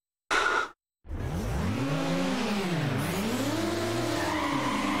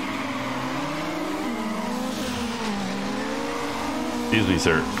 Excuse me,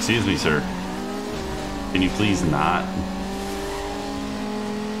 sir. Excuse me, sir. Can you please not?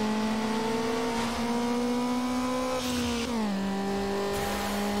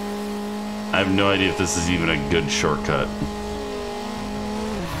 I have no idea if this is even a good shortcut.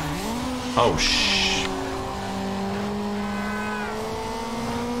 Oh, shh.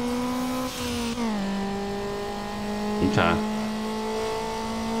 Okay.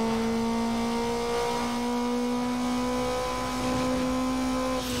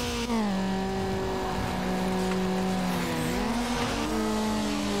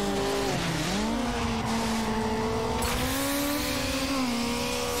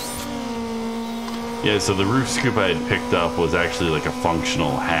 Yeah, so the roof scoop I had picked up was actually like a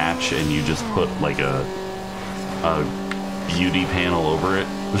functional hatch, and you just put like a beauty panel over it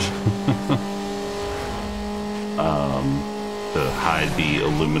to hide the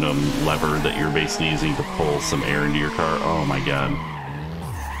aluminum lever that you're basically using to pull some air into your car. Oh my god.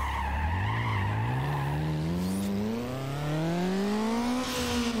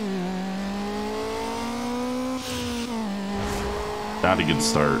 Not a good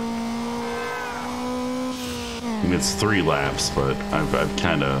start. I mean, it's 3 laps, but I've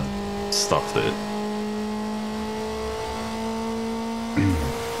kind of stuffed it.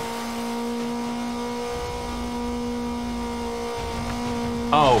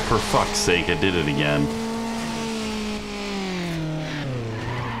 Oh, for fuck's sake, I did it again.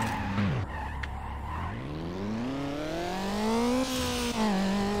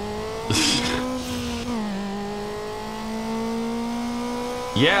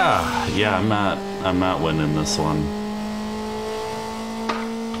 Yeah, I'm not winning this one.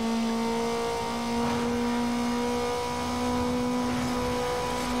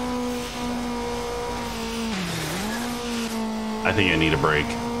 I think I need a break.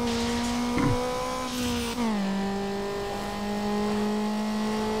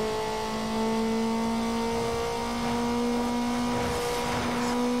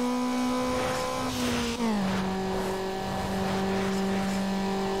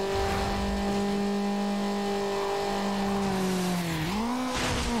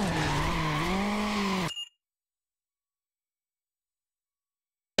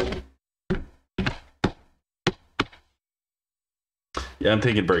 Yeah, I'm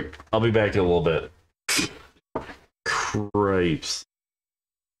taking a break. I'll be back in a little bit. Cripes.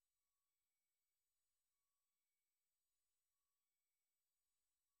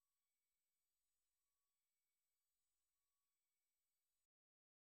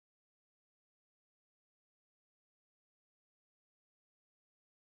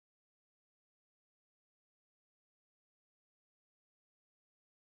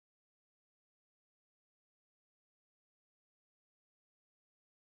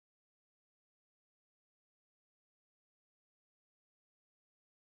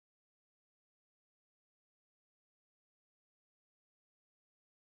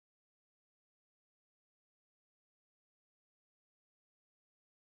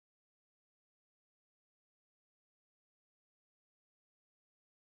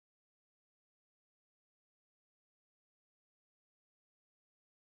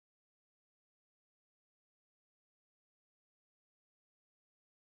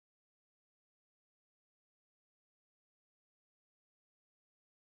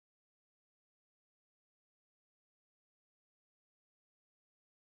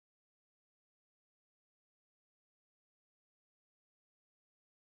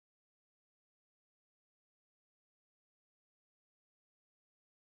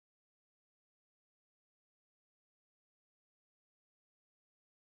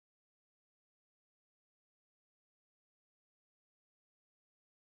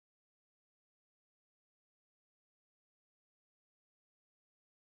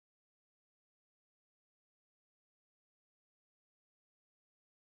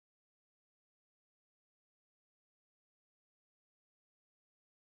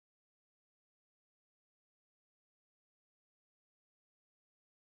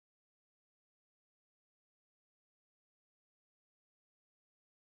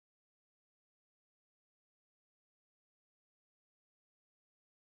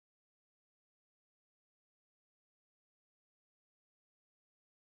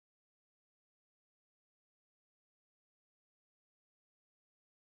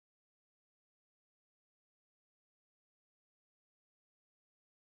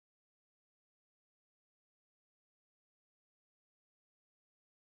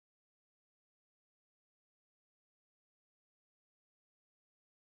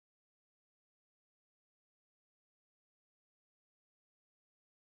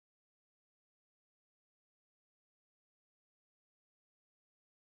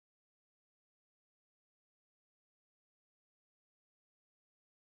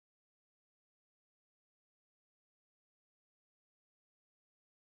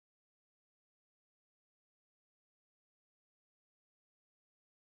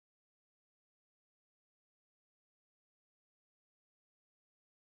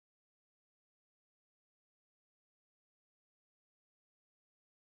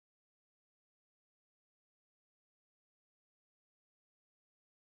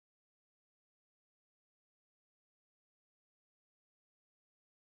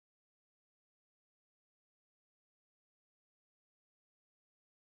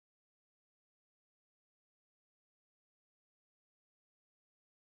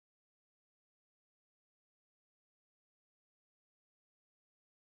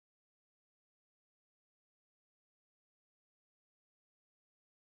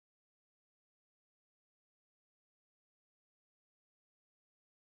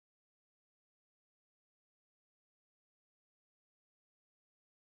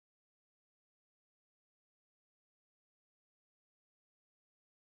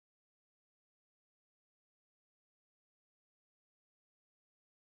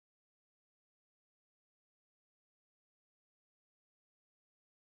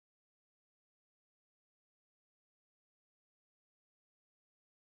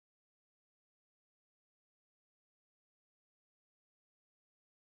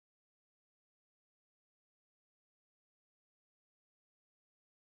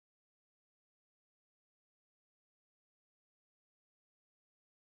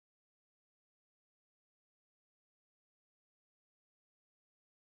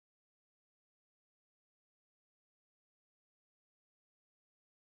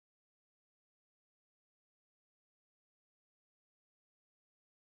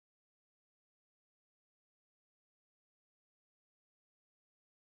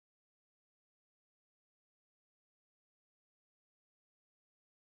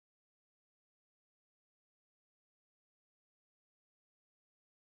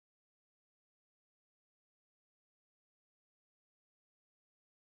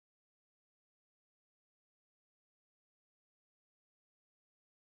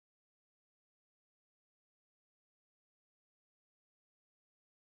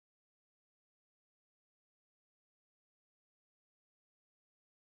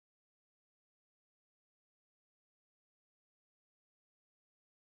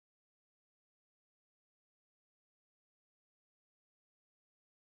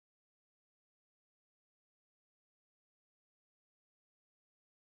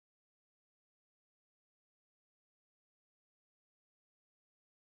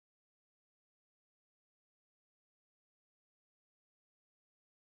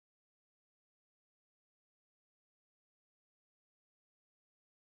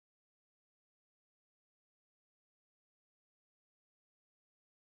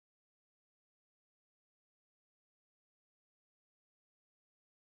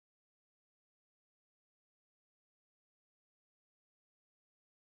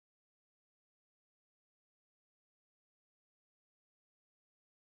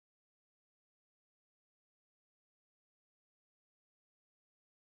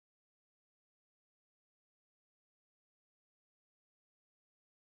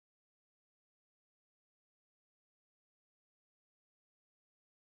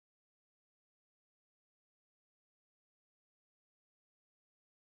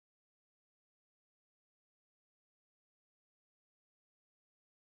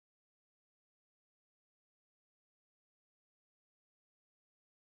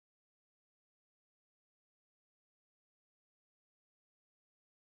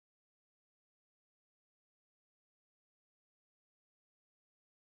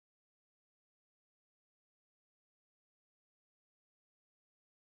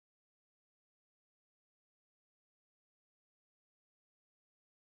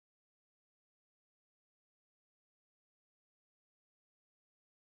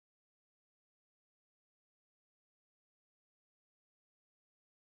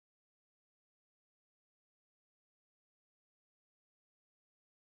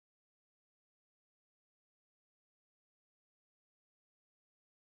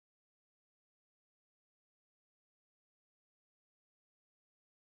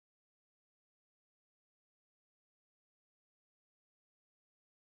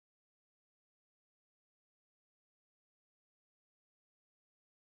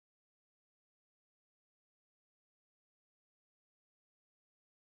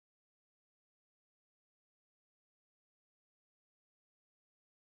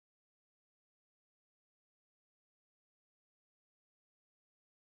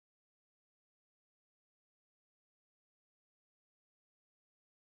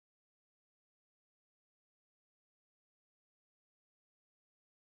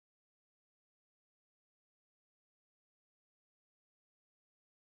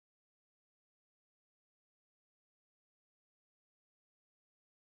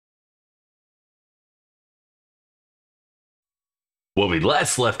 When we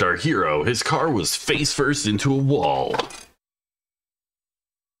last left our hero, his car was face first into a wall.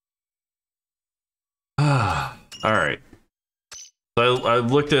 All right. So I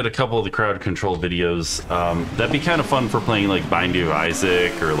looked at a couple of the crowd control videos. That'd be kind of fun for playing like Binding of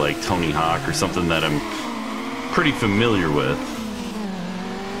Isaac or like Tony Hawk or something that I'm pretty familiar with.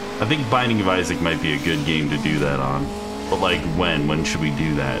 I think Binding of Isaac might be a good game to do that on. But like when? When should we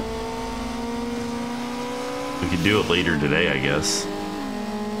do that? We could do it later today, I guess.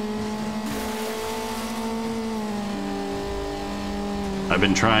 I've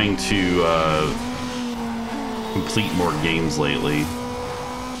been trying to complete more games lately.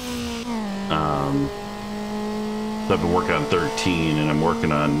 I've been working on 13 and I'm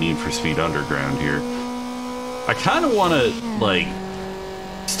working on Need for Speed Underground here. I kind of want to like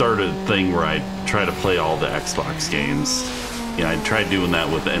start a thing where I try to play all the Xbox games. You know, I tried doing that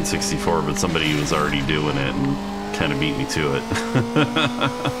with the N64, but somebody was already doing it and kind of beat me to it.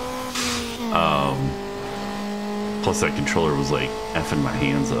 Plus that controller was like effing my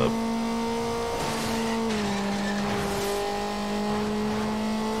hands up.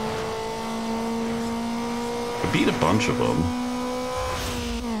 I beat a bunch of them.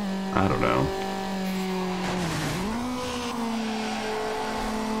 I don't know.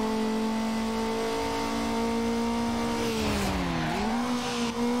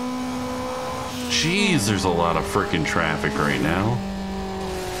 Jeez, there's a lot of frickin' traffic right now.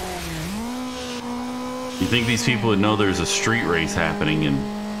 You think these people would know there's a street race happening and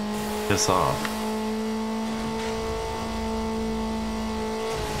piss off?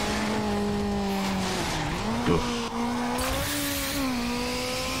 Ugh.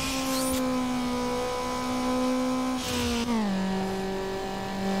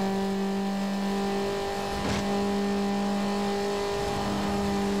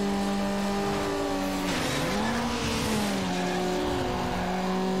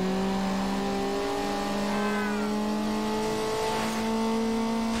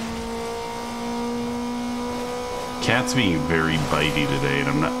 Cat's being very bitey today, and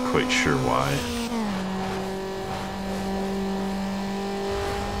I'm not quite sure why.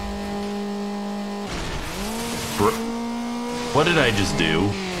 What did I just do?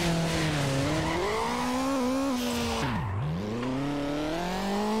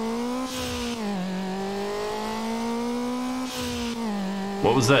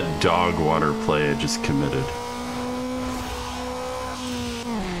 What was that dog water play I just committed?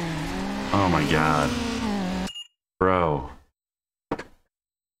 Oh my god. Bro.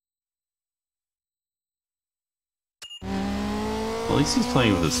 At least he's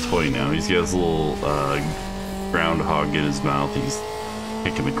playing with his toy now. He's got his little groundhog in his mouth. He's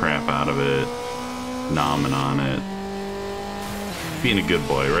kicking the crap out of it, nomming on it. Being a good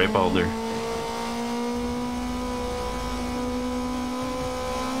boy, right, Balder?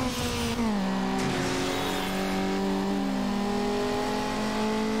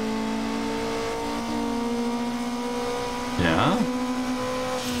 Yeah?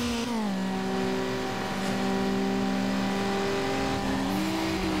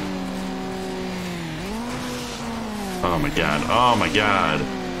 Oh my god. Oh my god.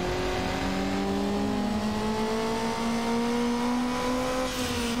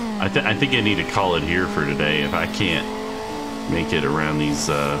 I think I need to call it here for today. If I can't make it around these,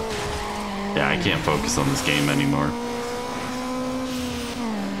 yeah, I can't focus on this game anymore.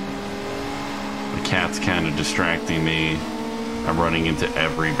 The cat's kind of distracting me. I'm running into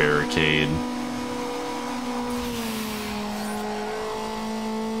every barricade.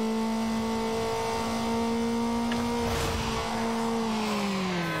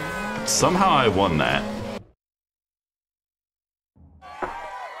 But somehow I won that.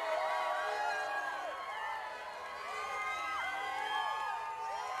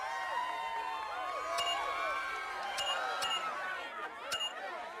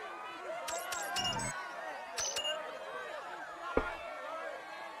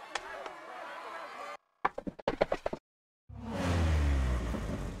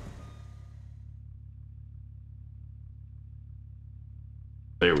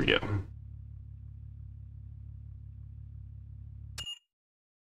 There we go.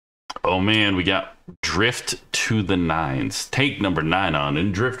 Oh man, we got Drift to the Nines. Take number 9 on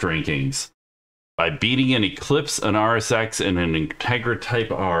in Drift rankings. By beating an Eclipse, an RSX, and an Integra Type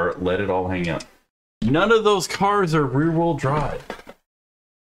R, let it all hang out. None of those cars are rear-wheel drive.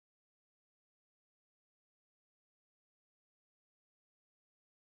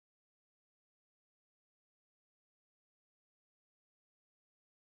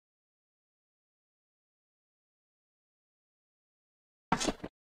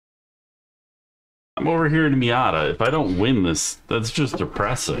 I'm over here in Miata. If I don't win this, that's just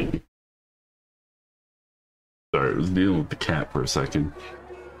depressing. Sorry, I was dealing with the cat for a second.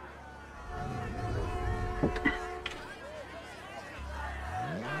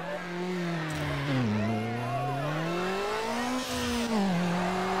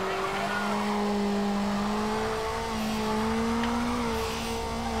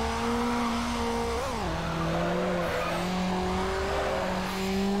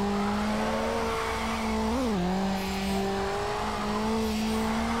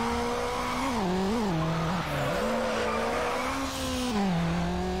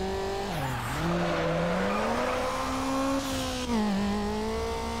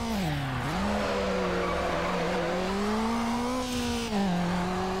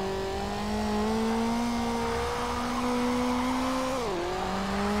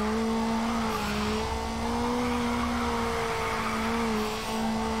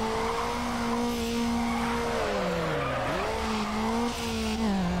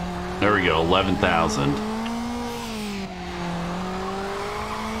 There we go, 11,000.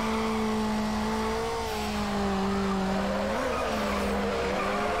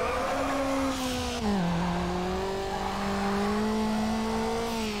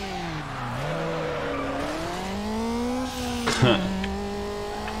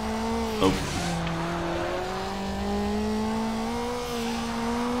 Oh.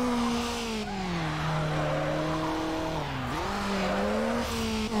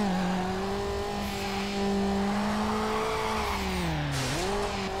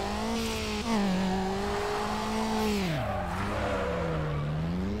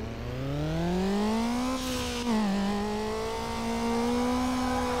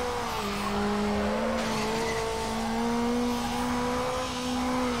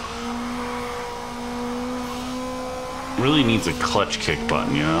 Really needs a clutch kick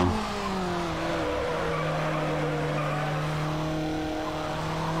button, you know?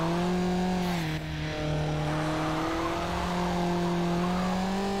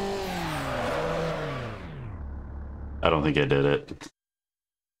 I don't think I did it.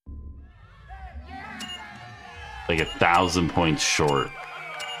 Like 1,000 points short.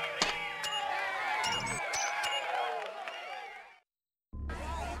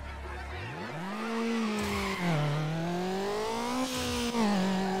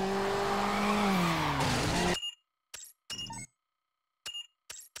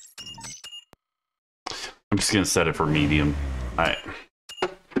 I'm just gonna set it for medium. Alright.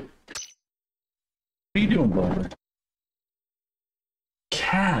 What are you doing, Bummer?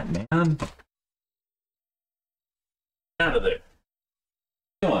 Cat, man. Get out of there.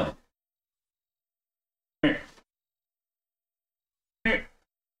 Come on. Here. Here.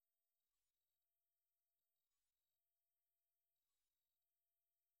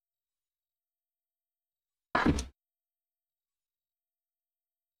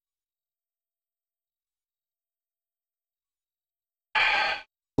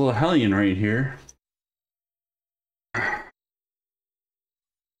 Little hellion right here.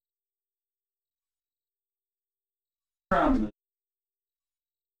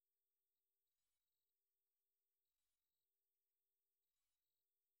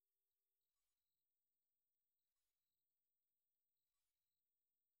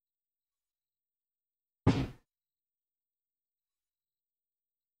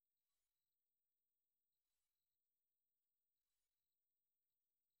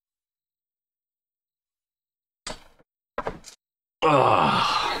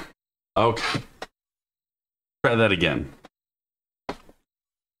 Ugh. Okay. Try that again.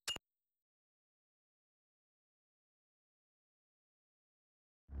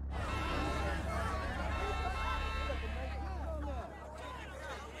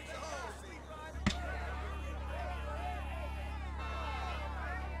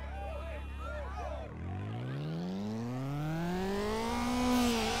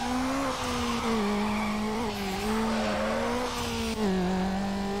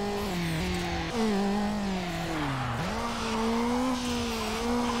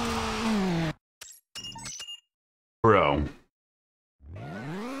 Bro.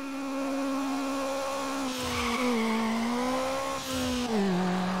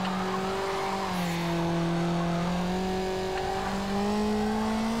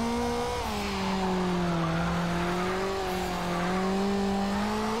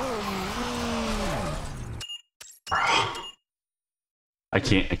 I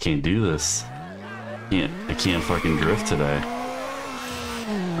can't do this. I can't fucking drift today.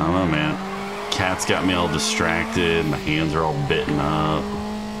 I don't know, man. Cat's got me all distracted. My hands are all bitten up.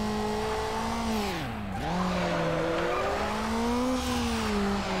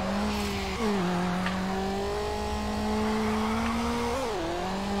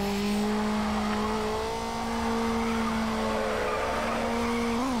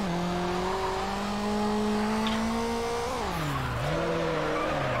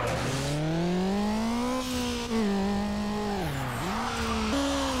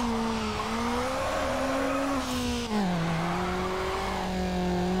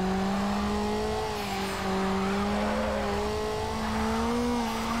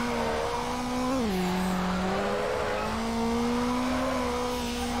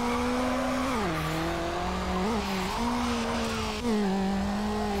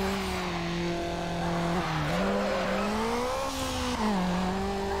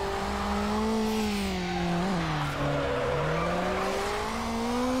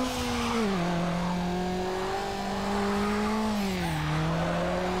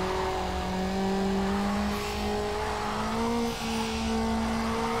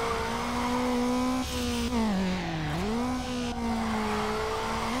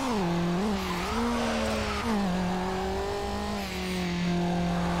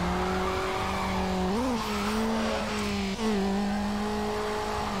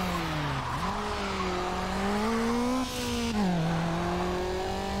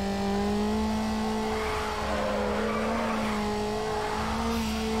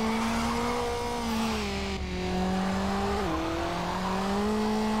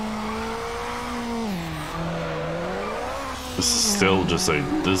 This is still just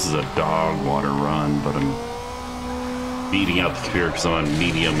this is a dog water run, but I'm beating out the computer because I'm on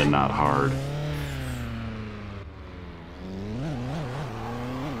medium and not hard.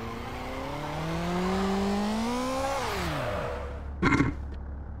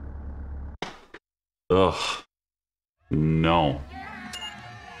 Ugh. No.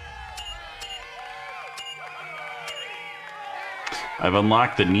 I've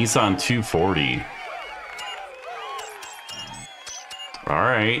unlocked the Nissan 240. All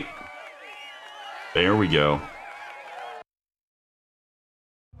right. There we go.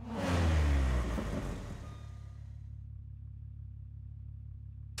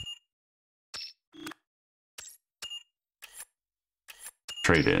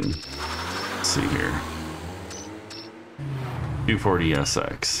 Trade in. Let's see here.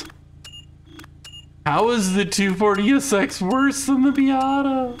 240SX. How is the 240SX worse than the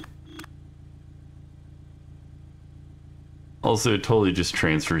Miata? Also, it totally just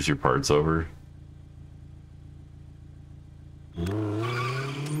transfers your parts over.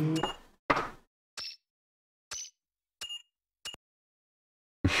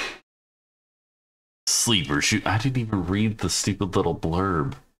 Sleeper shoot. I didn't even read the stupid little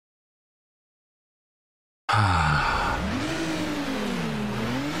blurb.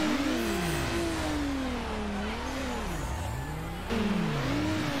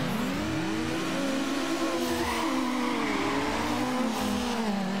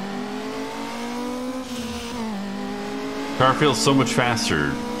 Car feels so much faster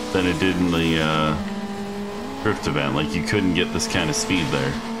than it did in the drift event. Like, you couldn't get this kind of speed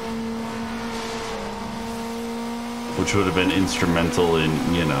there. Which would have been instrumental in,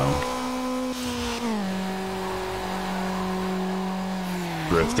 you know,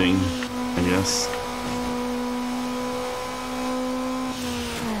 drifting, I guess.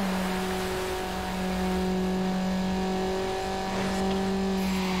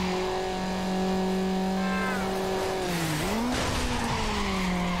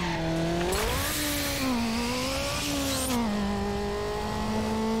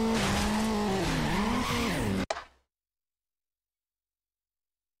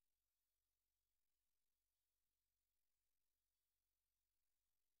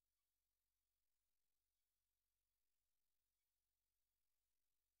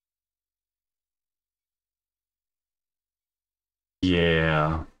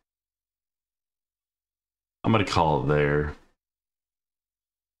 Yeah. I'm gonna call it there.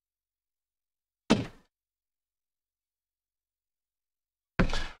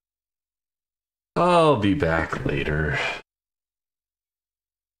 I'll be back later.